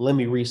 Let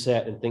me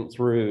reset and think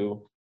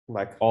through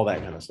like all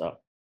that kind of stuff.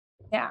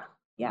 Yeah.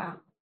 Yeah.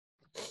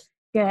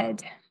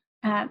 Good.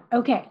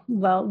 Okay.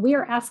 Well, we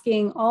are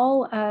asking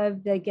all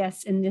of the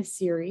guests in this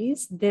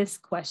series this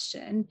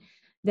question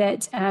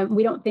that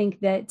we don't think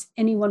that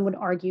anyone would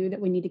argue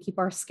that we need to keep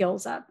our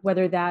skills up,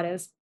 whether that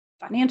is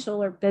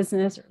financial or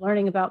business or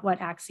learning about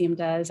what Axiom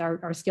does,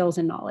 our skills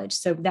and knowledge.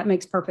 So that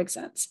makes perfect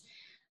sense.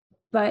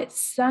 But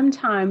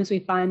sometimes we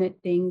find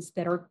that things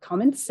that are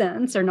common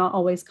sense are not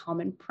always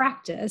common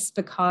practice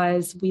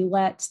because we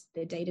let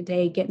the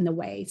day-to-day get in the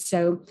way.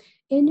 So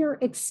in your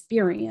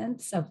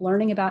experience of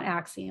learning about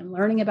Axiom,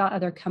 learning about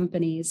other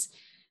companies,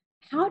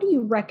 How do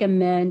you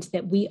recommend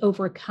that we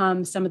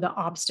overcome some of the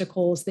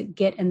obstacles that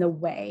get in the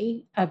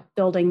way of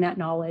building that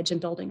knowledge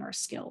and building our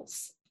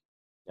skills?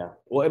 Yeah.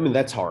 Well, I mean,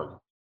 that's hard.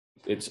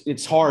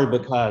 It's hard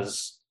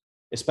because,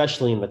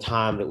 especially in the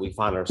time that we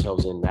find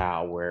ourselves in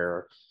now,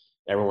 where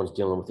everyone's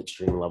dealing with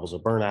extreme levels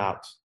of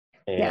burnout,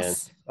 and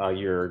Yes.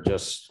 you're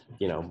just,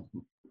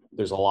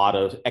 there's a lot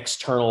of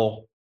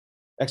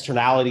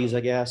externalities,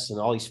 I guess, and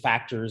all these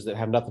factors that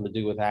have nothing to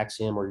do with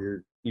Axiom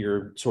or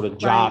your sort of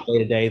job Right. day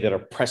to day that are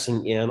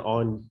pressing in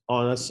on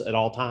us at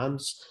all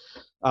times.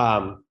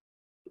 Um,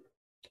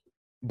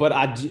 but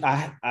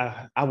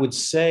I would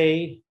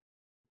say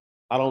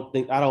I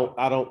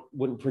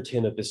wouldn't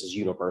pretend that this is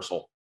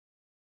universal.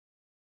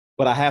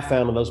 But I have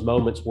found in those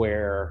moments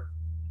where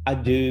I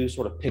do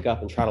sort of pick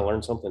up and try to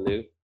learn something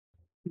new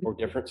or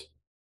different,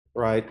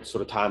 right?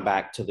 Sort of time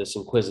back to this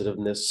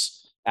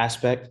inquisitiveness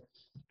aspect.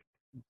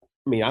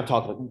 I mean, I'm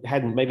talking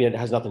hadn't maybe it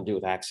has nothing to do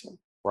with Axiom,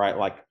 right?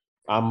 Like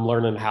I'm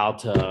learning how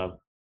to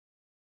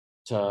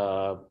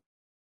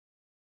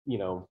you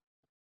know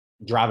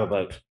drive a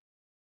boat,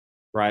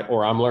 right?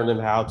 Or I'm learning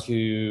how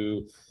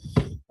to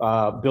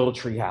build a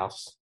tree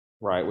house,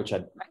 right? Which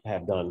I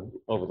have done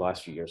over the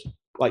last few years.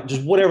 Like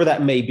just whatever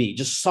that may be,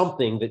 just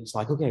something that's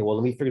like, okay, well,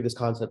 let me figure this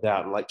concept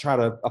out and like try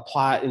to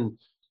apply it and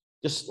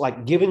just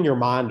like giving your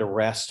mind a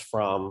rest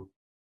from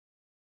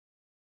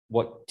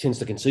what tends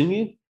to consume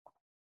you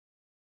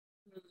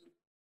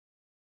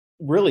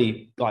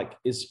really like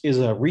is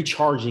a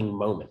recharging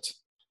moment.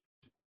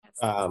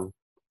 Um,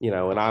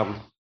 and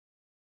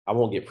I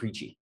won't get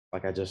preachy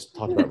like I just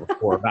talked about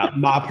before about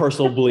my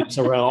personal beliefs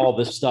around all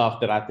this stuff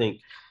that I think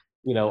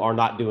are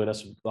not doing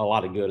us a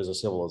lot of good as a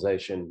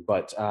civilization.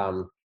 But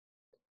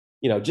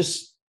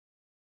just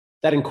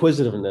that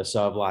inquisitiveness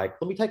of like,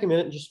 let me take a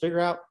minute and just figure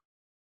out,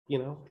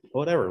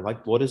 whatever.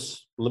 Like,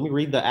 let me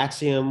read the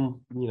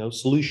Axiom,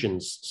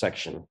 solutions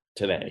section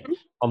today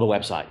on the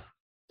website.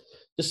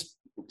 Just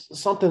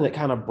something that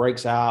kind of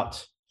breaks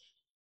out,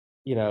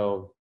 you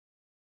know,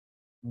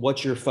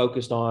 what you're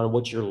focused on,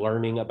 what you're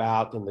learning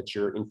about, and that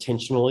you're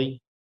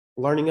intentionally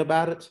learning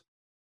about it,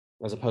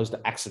 as opposed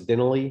to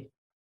accidentally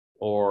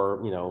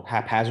or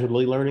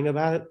haphazardly learning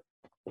about it.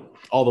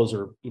 All those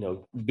are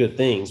good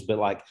things, but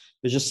like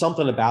there's just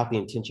something about the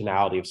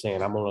intentionality of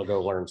saying I'm going to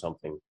go learn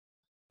something,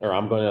 or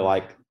I'm going to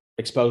like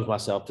expose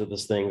myself to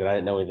this thing that I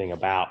didn't know anything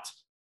about,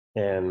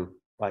 and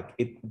like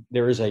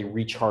there is a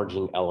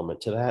recharging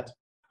element to that.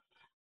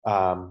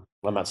 I'm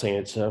not saying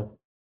it's a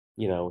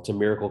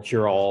miracle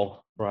cure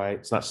all, right?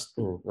 It's not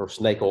or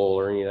snake oil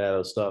or any of that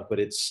other stuff, but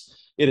it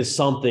is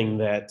something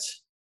that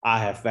I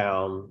have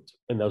found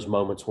in those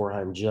moments where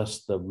I'm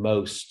just the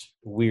most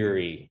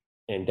weary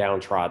and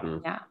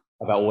downtrodden Yeah.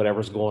 about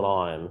whatever's going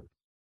on,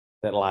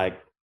 that like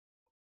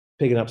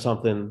picking up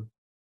something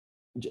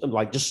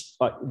like just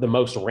like the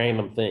most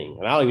random thing.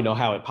 And I don't even know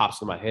how it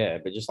pops in my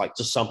head, but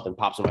just something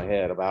pops in my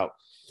head about,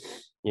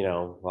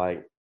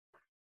 like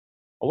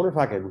I wonder if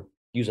I could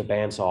use a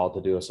bandsaw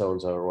to do a so and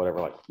so or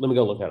whatever. Like, let me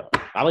go look that up.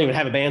 I don't even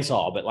have a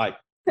bandsaw, but like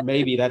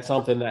maybe that's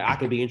something that I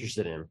could be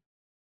interested in.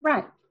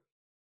 Right.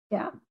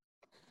 Yeah.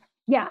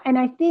 Yeah. And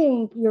I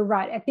think you're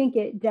right. I think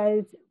it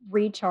does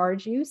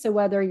recharge you. So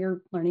whether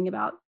you're learning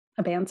about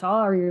a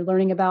bandsaw or you're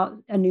learning about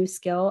a new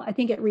skill, I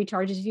think it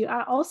recharges you.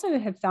 I also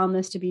have found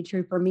this to be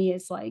true for me.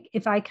 It's like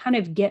if I kind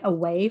of get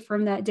away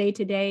from that day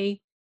to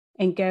day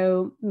and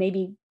go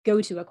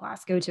to a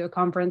class, go to a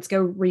conference,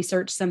 go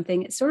research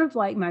something, it's sort of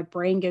like my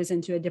brain goes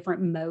into a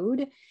different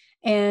mode.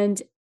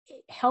 And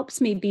it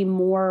helps me be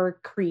more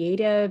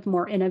creative,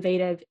 more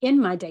innovative in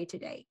my day to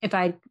day. If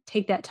I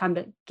take that time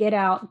to get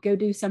out, go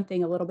do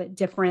something a little bit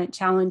different,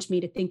 challenge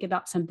me to think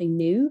about something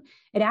new,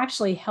 it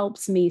actually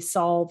helps me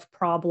solve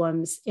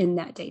problems in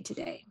that day to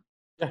day.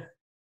 Yeah.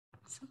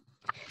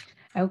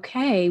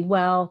 Okay,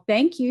 well,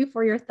 thank you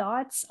for your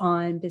thoughts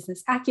on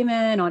business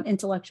acumen, on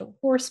intellectual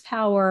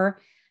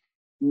horsepower.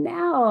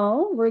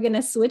 Now we're going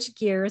to switch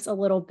gears a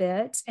little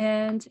bit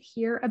and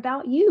hear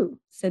about you.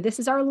 So this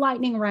is our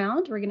lightning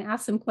round. We're going to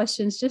ask some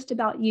questions just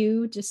about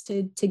you, just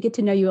to get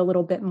to know you a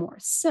little bit more.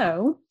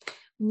 So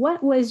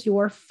what was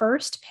your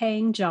first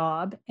paying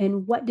job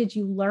and what did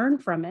you learn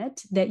from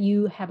it that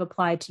you have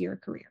applied to your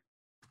career?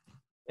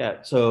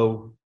 Yeah.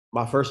 So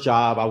my first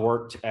job, I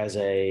worked as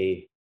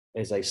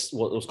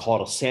what was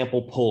called a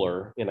sample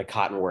puller in a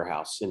cotton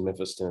warehouse in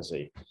Memphis,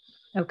 Tennessee.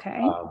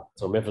 Okay.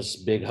 So Memphis,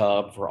 big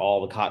hub for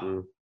all the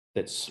cotton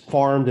that's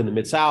farmed in the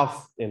Mid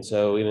South, and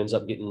so it ends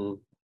up getting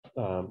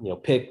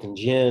picked and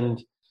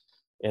ginned,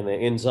 and it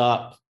ends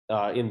up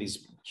in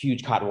these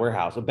huge cotton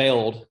warehouses,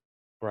 baled,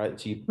 right?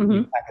 So you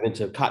pack it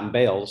into cotton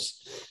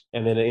bales,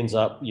 and then it ends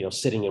up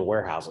sitting in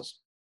warehouses.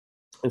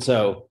 And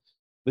so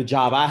the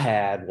job I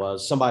had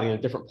was somebody in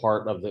a different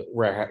part of the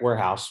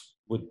warehouse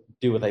would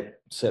do what they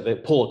said. They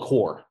pull a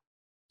core.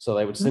 So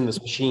they would send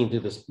this machine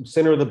through the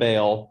center of the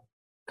bale,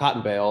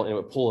 cotton bale, and it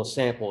would pull a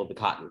sample of the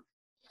cotton.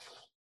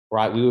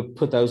 Right. We would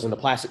put those in the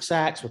plastic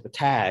sacks with the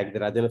tag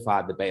that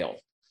identified the bale,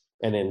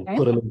 and then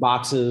put them in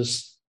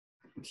boxes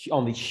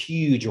on these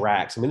huge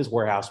racks. I mean, this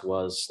warehouse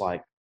was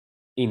like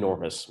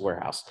enormous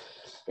warehouse.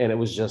 And it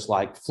was just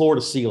like floor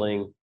to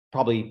ceiling,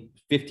 probably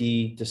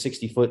 50 to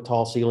 60 foot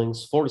tall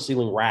ceilings, floor to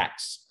ceiling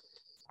racks,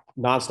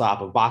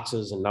 nonstop of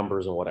boxes and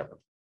numbers and whatever.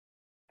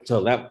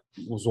 So that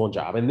was one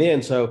job. And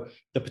then so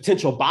the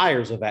potential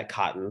buyers of that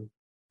cotton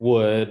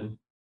would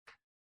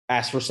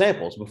ask for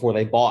samples before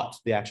they bought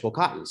the actual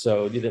cotton.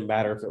 So it didn't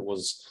matter if it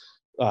was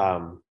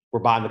we're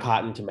buying the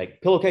cotton to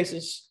make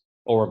pillowcases,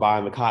 or we're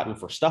buying the cotton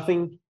for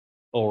stuffing,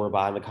 or we're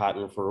buying the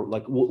cotton for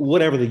like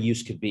whatever the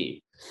use could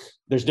be.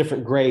 There's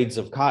different grades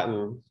of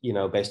cotton,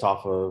 based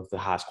off of the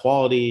highest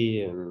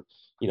quality and,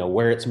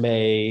 where it's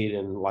made,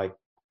 and like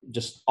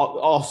just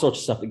all sorts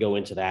of stuff that go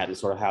into that, and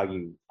sort of how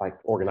you like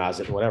organize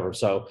it or whatever.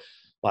 So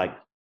like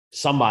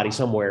somebody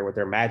somewhere with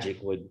their magic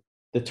would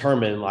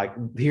determine like,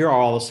 here are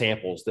all the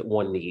samples that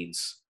one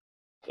needs.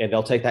 And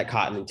they'll take that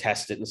cotton and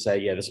test it and say,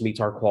 yeah, this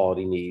meets our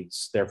quality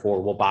needs.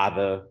 Therefore, we'll buy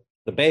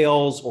the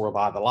bales, or we'll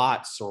buy the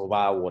lots, or we'll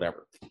buy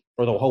whatever,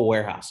 or the whole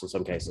warehouse in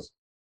some cases.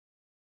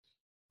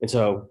 And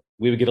so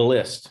we would get a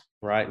list,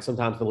 right? And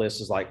sometimes the list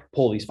is like,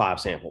 pull these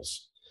 5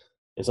 samples.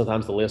 And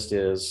sometimes the list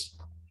is,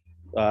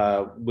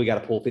 we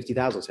got to pull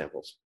 50,000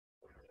 samples.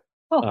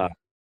 Oh.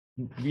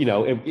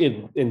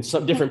 In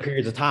some different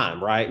periods of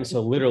time, right? And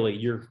so literally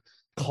you're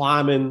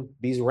climbing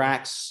these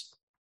racks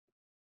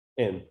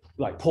and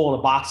like pulling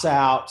a box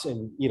out,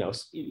 and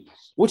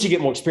once you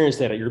get more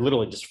experience at it, you're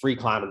literally just free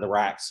climbing the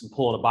racks and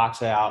pulling a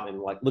box out and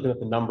like looking at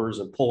the numbers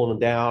and pulling them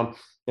down.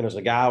 And there's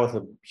a guy with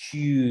a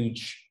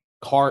huge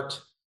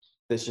cart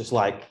that's just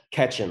like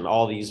catching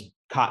all these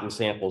cotton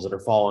samples that are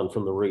falling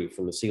from the roof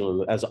and the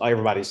ceiling as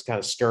everybody's kind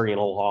of scurrying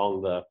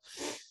along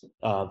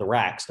the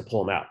racks to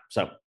pull them out.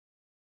 So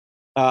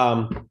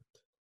I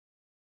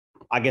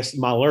guess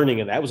my learning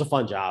in that was a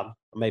fun job.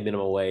 I made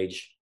minimum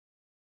wage,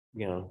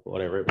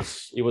 whatever.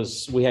 It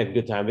was, we had a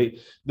good time.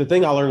 The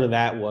thing I learned in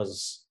that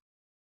was,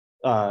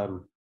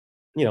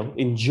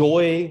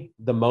 enjoy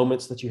the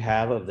moments that you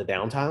have of the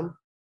downtime,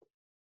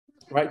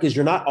 right? Because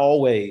you're not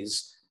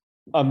always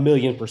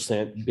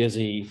 1,000,000%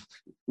 busy,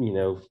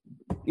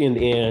 in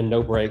the end,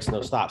 no breaks,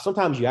 no stops.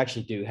 Sometimes you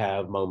actually do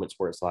have moments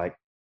where it's like,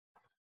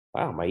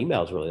 wow, my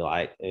email's really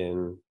light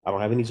and I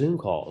don't have any Zoom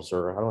calls,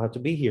 or I don't have to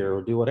be here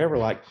or do whatever.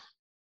 Like,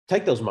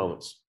 take those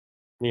moments,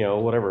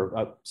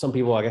 whatever. Some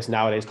people, I guess,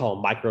 nowadays call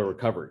them micro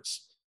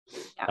recoveries.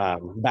 Yeah.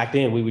 Back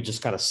then, we would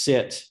just kind of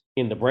sit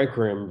in the break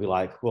room and be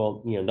like,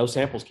 well, no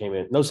samples came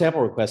in, no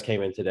sample requests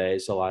came in today.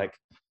 So like,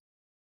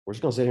 we're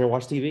just going to sit here and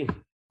watch TV.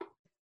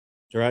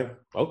 Right.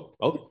 Oh,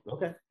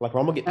 okay. Like,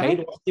 I'm going to get paid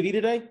to watch TV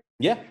today.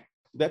 Yeah.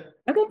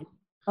 Okay.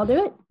 I'll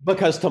do it.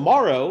 Because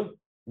tomorrow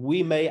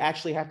we may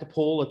actually have to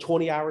pull a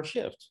 20-hour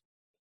shift.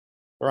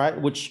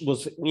 Right. Which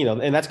was,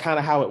 and that's kind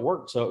of how it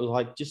worked. So it was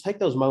like, just take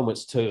those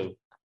moments to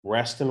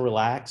rest and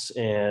relax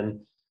and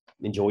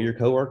enjoy your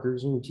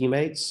coworkers and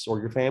teammates, or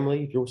your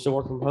family if you're still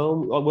working from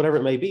home, or whatever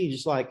it may be.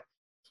 Just like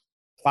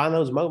find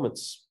those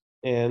moments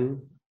and,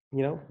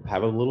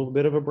 have a little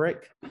bit of a break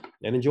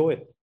and enjoy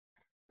it.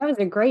 That was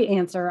a great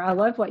answer. I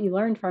love what you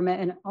learned from it,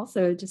 and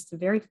also just a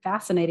very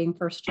fascinating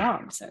first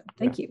job. So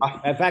thank you.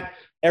 In fact,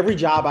 every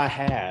job I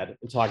had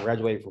until I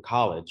graduated from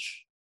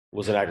college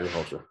was in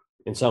agriculture,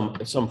 in some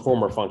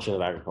form or function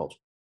of agriculture.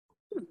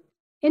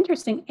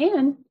 Interesting.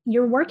 And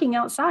you're working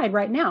outside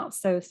right now.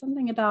 So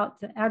something about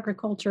the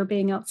agriculture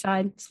being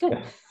outside is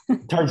good. Yeah.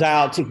 Turns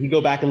out, if you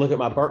go back and look at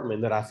my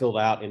Berkman that I filled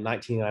out in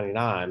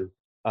 1999,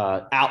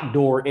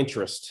 outdoor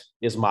interest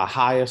is my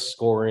highest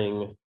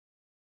scoring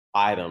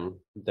item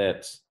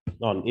that's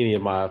on any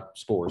of my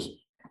scores.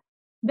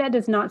 That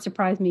does not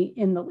surprise me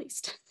in the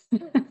least.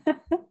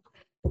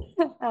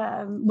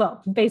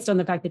 Well, based on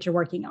the fact that you're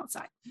working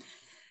outside.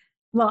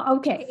 Well,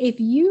 okay. If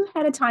you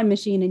had a time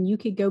machine and you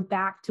could go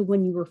back to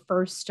when you were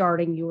first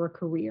starting your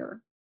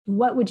career,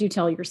 what would you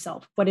tell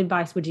yourself? What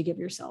advice would you give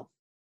yourself?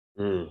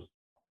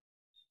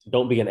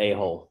 Don't be an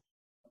a-hole.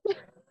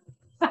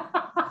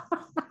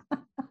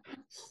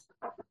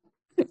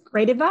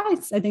 Great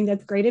advice. I think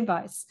that's great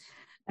advice.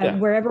 Yeah.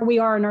 Wherever we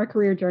are in our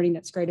career journey,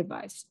 that's great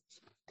advice.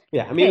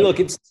 Yeah, I mean, look,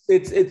 it's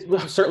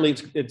certainly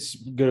it's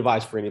good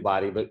advice for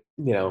anybody, but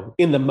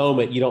in the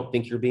moment, you don't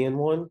think you're being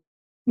one.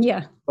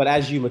 Yeah. But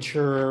as you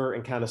mature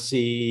and kind of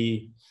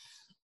see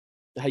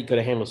how you could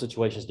have handled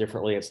situations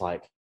differently, it's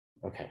like,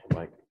 okay,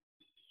 like,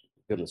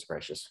 goodness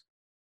gracious,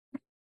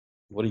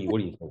 what are you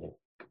thinking?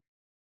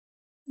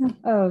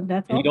 Oh,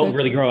 that's. And you don't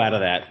really grow out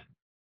of that,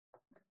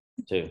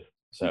 too.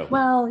 So,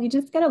 well, you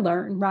just got to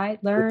learn, right?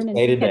 Learn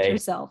and catch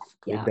yourself.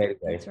 Yeah,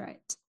 that's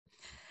right.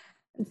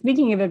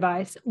 Speaking of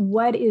advice,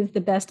 what is the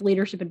best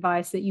leadership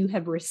advice that you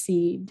have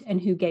received,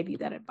 and who gave you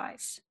that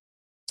advice?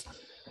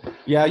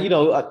 Yeah,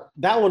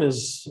 that one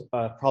is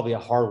probably a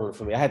hard one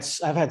for me.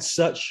 I've had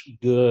such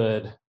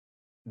good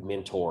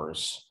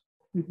mentors,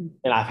 and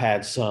I've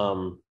had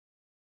some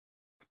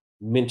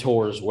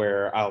mentors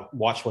where I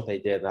watched what they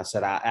did and I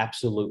said, I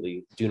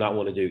absolutely do not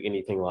want to do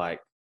anything like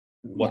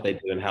what they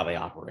do and how they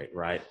operate,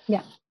 right?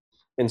 Yeah.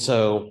 And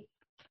so,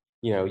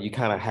 you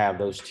kind of have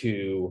those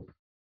two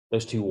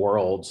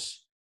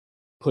worlds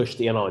pushed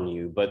in on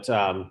you. But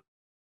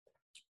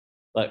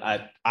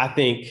like I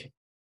think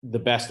the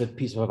best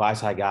piece of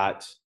advice I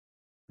got,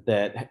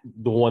 that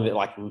the one that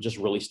like just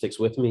really sticks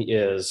with me,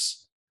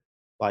 is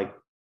like,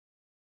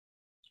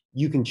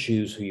 you can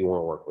choose who you want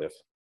to work with,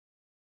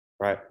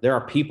 right? There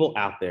are people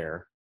out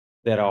there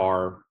that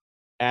are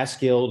as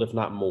skilled, if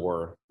not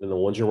more, than the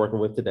ones you're working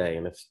with today.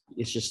 And if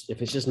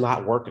it's just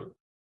not working,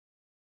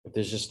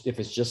 if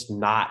it's just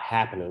not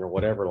happening or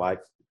whatever, like,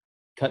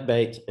 cut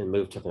bait and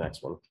move to the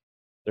next one.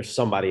 There's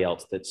somebody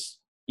else that's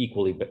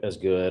equally as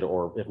good,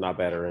 or if not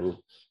better. And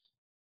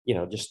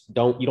just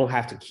you don't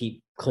have to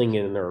keep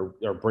clinging or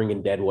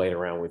bringing dead weight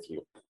around with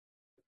you.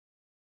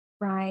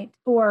 Right.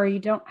 Or you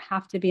don't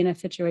have to be in a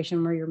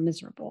situation where you're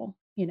miserable,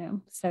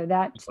 so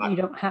that you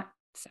don't have,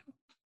 so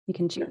you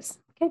can choose.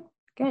 Okay,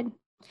 good.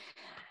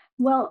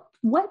 Well,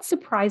 what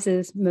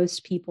surprises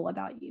most people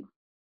about you?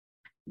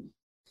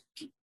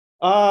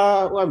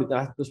 Well, I mean,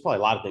 there's probably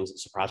a lot of things that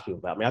surprise people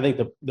about me. I think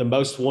the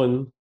most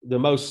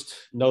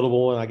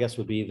notable one, I guess,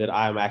 would be that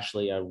I'm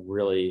actually a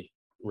really,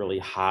 really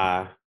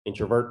high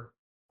introvert.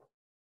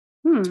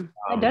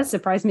 That does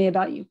surprise me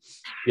about you.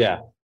 Yeah,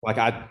 like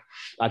I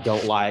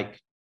don't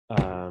like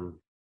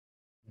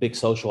big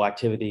social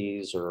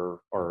activities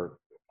or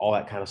all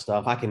that kind of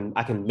stuff. I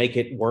can make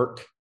it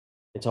work.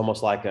 It's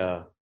almost like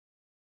an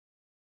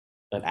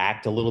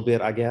act a little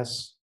bit, I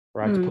guess,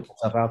 right? To put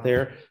myself out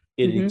there.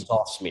 It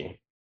exhausts me.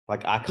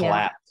 Like, I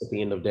collapse at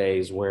the end of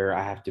days where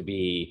I have to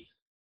be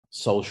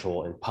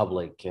social and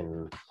public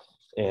and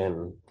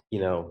kind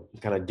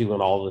of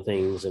doing all the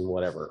things and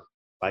whatever.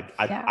 Like,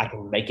 I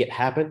can make it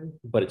happen,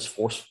 but it's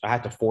forced. I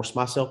have to force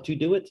myself to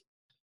do it.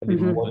 I'd be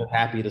more than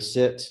happy to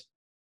sit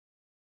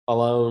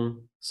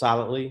alone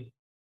silently,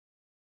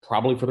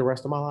 probably for the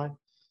rest of my life.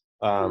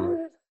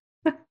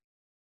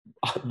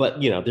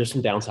 But there's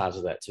some downsides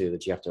of that too,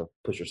 that you have to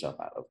push yourself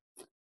out of.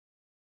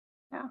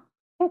 Yeah,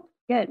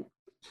 good.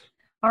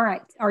 All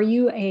right. Are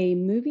you a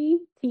movie,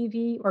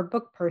 TV, or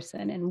book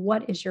person? And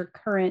what is your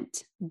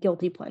current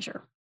guilty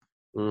pleasure?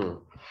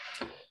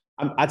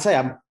 I'd say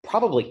I'm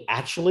probably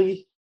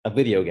actually a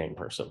video game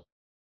person.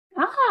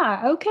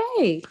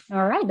 Okay.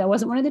 All right. That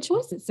wasn't one of the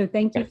choices. So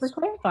thank you for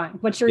clarifying.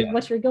 What's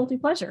your guilty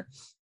pleasure?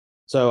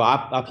 So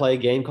I play a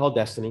game called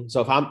Destiny.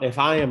 So if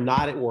I am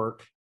not at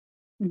work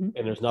and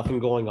there's nothing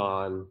going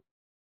on,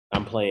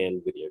 I'm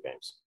playing video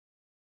games.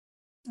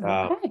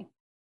 Okay.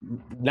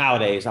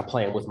 Nowadays, I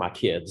play them with my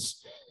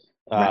kids.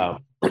 Right.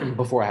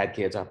 Before I had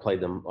kids, I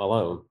played them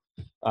alone.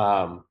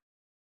 But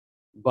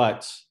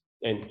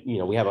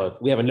we have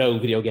a no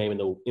video game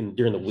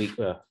during the week,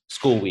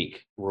 school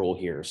week rule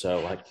here.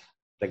 So like,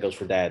 that goes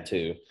for Dad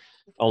too.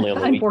 Only on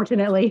the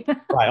unfortunately.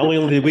 Right, only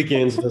on the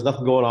weekends. If there's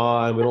nothing going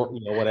on, we don't,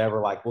 whatever.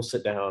 Like, we'll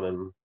sit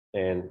down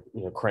and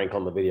crank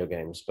on the video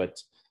games.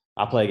 But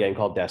I play a game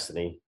called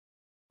Destiny.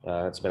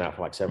 It's been out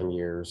for like 7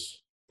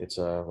 years. It's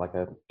like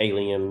an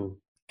alien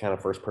kind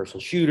of first person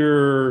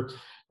shooter,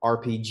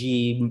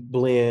 RPG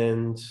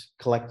blend,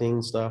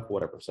 collecting stuff,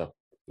 whatever. So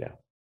yeah.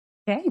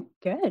 Okay,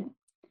 good.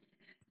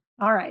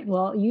 All right.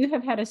 Well, you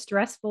have had a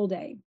stressful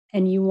day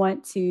and you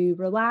want to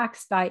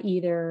relax by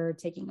either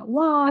taking a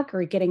walk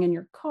or getting in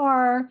your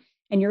car,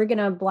 and you're going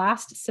to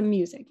blast some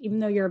music, even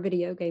though you're a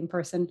video game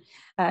person.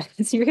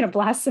 So you're going to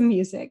blast some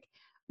music.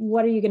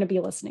 What are you going to be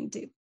listening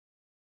to?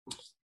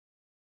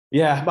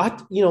 Yeah, my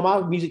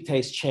music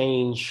tastes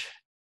change.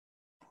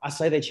 I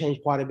say they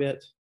change quite a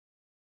bit,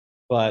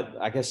 but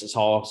I guess it's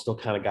all still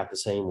kind of got the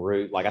same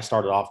root. Like, I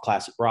started off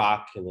classic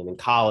rock, and then in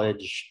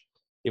college,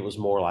 it was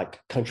more like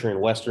country and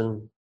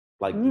Western,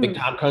 like big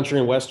time country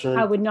and Western.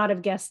 I would not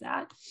have guessed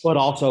that. But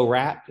also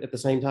rap at the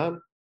same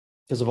time,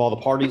 because of all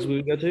the parties we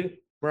would go to,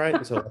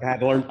 right? So I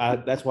had to learn,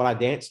 that's what I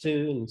danced to,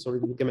 and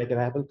sort of can make it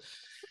happen.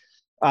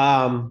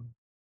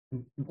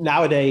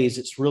 Nowadays,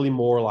 it's really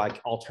more like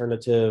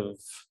alternative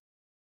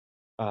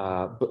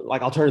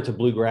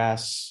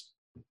bluegrass,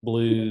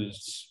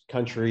 blues,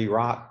 country,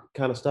 rock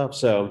kind of stuff.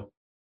 So,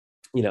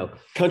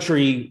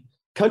 country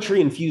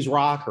infused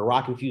rock or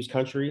rock infused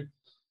country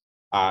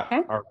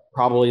are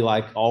probably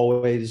like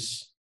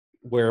always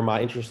where my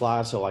interest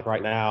lies. So like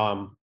right now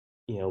I'm,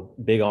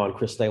 big on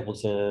Chris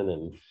Stapleton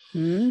and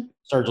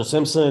Sturgill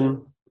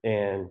Simpson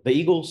and the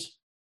Eagles.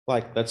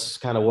 Like, that's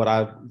kind of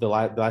what the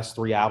last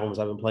 3 albums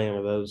I've been playing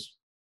with those.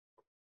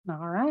 All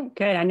right,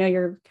 good. I know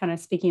you're kind of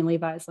speaking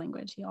Levi's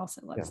language. He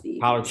also loves the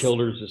Eagles. Tyler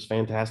Childers is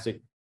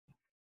fantastic.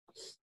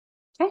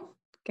 Okay,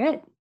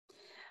 good.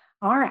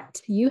 All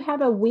right. You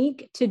have a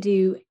week to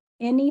do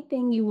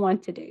anything you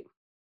want to do.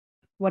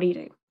 What do you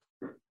do?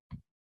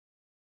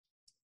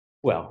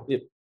 Well,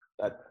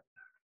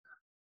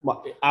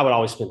 I would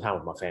always spend time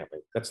with my family.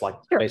 That's like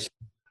basically,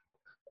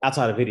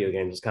 outside of video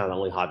games, it's kind of the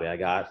only hobby I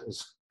got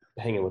is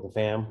hanging with the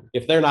fam.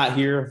 If they're not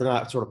here, if they're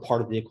not sort of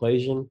part of the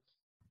equation,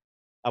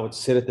 I would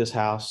sit at this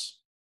house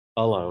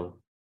alone,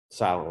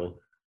 silently,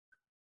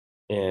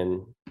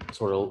 and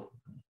sort of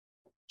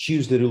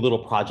choose to do little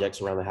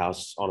projects around the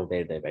house on a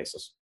day-to-day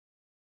basis.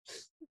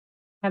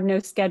 Have no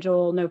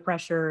schedule, no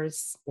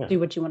pressures. Yeah. Do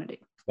what you want to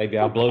do. Maybe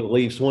I blow the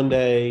leaves one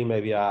day.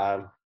 Maybe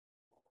I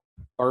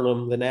burn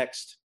them the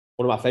next.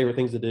 One of my favorite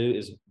things to do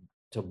is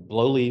to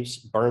blow leaves,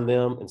 burn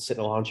them, and sit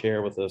in a lawn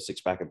chair with a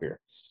 6-pack of beer.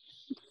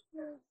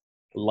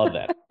 Love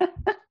that.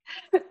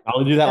 I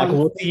only do that like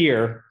once a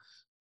year,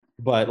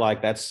 but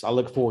like I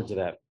look forward to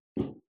that.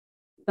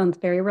 Sounds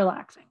very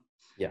relaxing.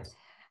 Yes.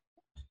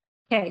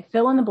 Okay,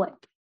 fill in the blank.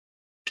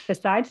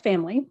 Besides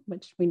family,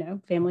 which we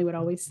know family would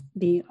always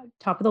be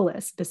top of the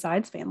list,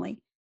 besides family,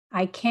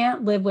 I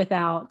can't live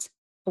without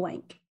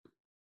blank.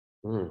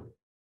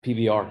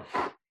 PBR.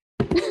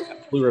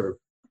 Blue Ribbon.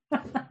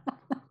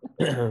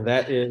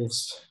 That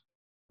is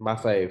my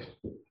fave.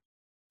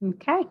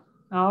 Okay.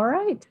 All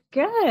right.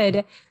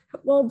 Good.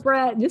 Well,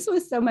 Brett, this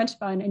was so much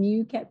fun, and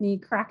you kept me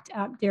cracked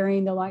up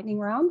during the lightning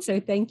round. So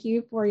thank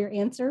you for your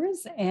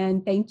answers,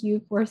 and thank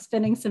you for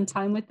spending some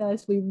time with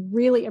us. We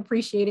really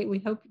appreciate it. We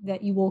hope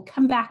that you will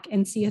come back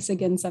and see us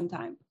again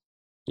sometime.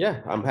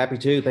 Yeah, I'm happy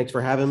to. Thanks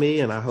for having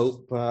me, and I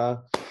hope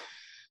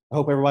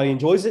everybody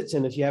enjoys it.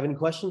 And if you have any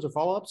questions or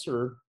follow-ups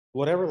or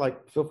whatever,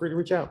 like, feel free to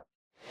reach out.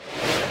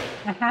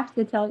 I have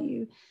to tell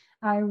you,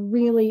 I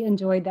really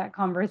enjoyed that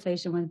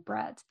conversation with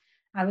Brett.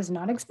 I was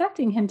not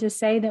expecting him to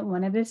say that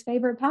one of his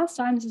favorite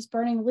pastimes is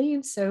burning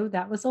leaves, so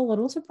that was a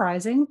little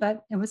surprising,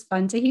 but it was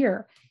fun to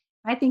hear.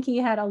 I think he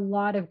had a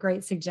lot of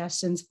great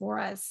suggestions for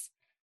us.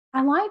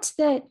 I liked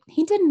that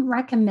he didn't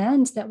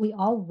recommend that we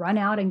all run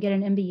out and get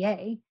an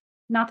MBA.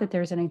 Not that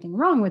there's anything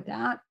wrong with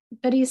that,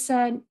 but he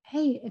said,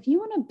 hey, if you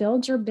want to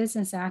build your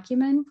business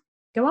acumen,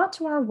 go out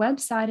to our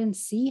website and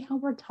see how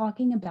we're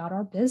talking about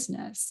our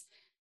business.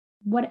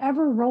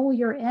 Whatever role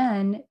you're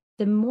in,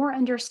 the more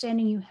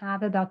understanding you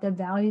have about the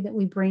value that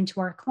we bring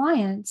to our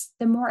clients,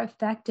 the more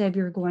effective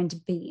you're going to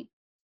be.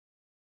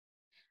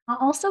 I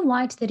also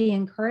liked that he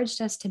encouraged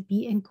us to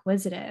be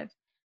inquisitive.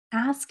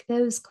 Ask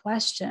those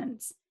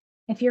questions.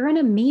 If you're in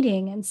a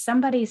meeting and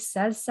somebody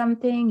says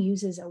something,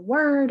 uses a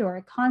word or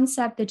a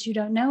concept that you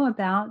don't know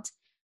about,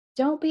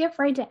 don't be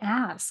afraid to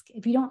ask.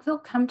 If you don't feel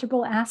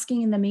comfortable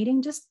asking in the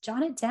meeting, just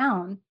jot it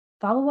down.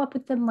 Follow up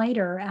with them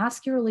later.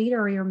 Ask your leader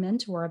or your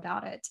mentor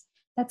about it.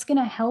 That's going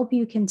to help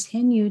you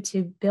continue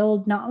to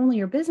build not only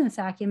your business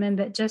acumen,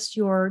 but just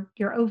your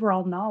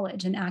overall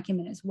knowledge and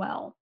acumen as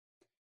well.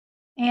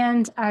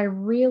 And I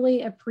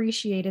really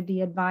appreciated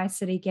the advice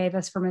that he gave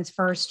us from his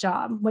first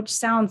job, which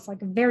sounds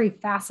like a very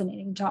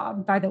fascinating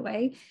job, by the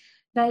way,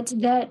 but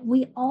that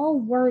we all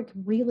work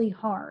really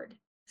hard.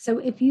 So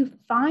if you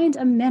find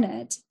a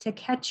minute to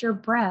catch your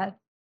breath,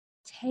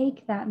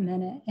 take that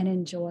minute and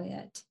enjoy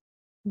it.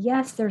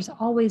 Yes, there's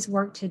always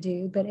work to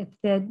do, but if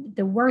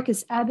the work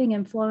is ebbing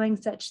and flowing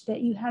such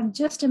that you have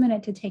just a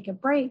minute to take a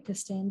break, to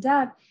stand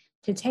up,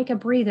 to take a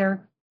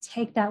breather,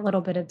 take that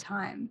little bit of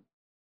time.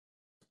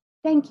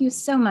 Thank you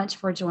so much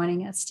for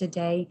joining us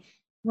today.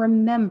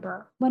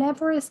 Remember,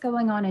 whatever is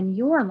going on in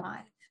your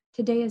life,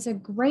 today is a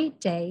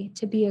great day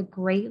to be a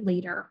great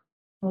leader.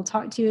 We'll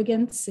talk to you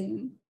again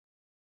soon.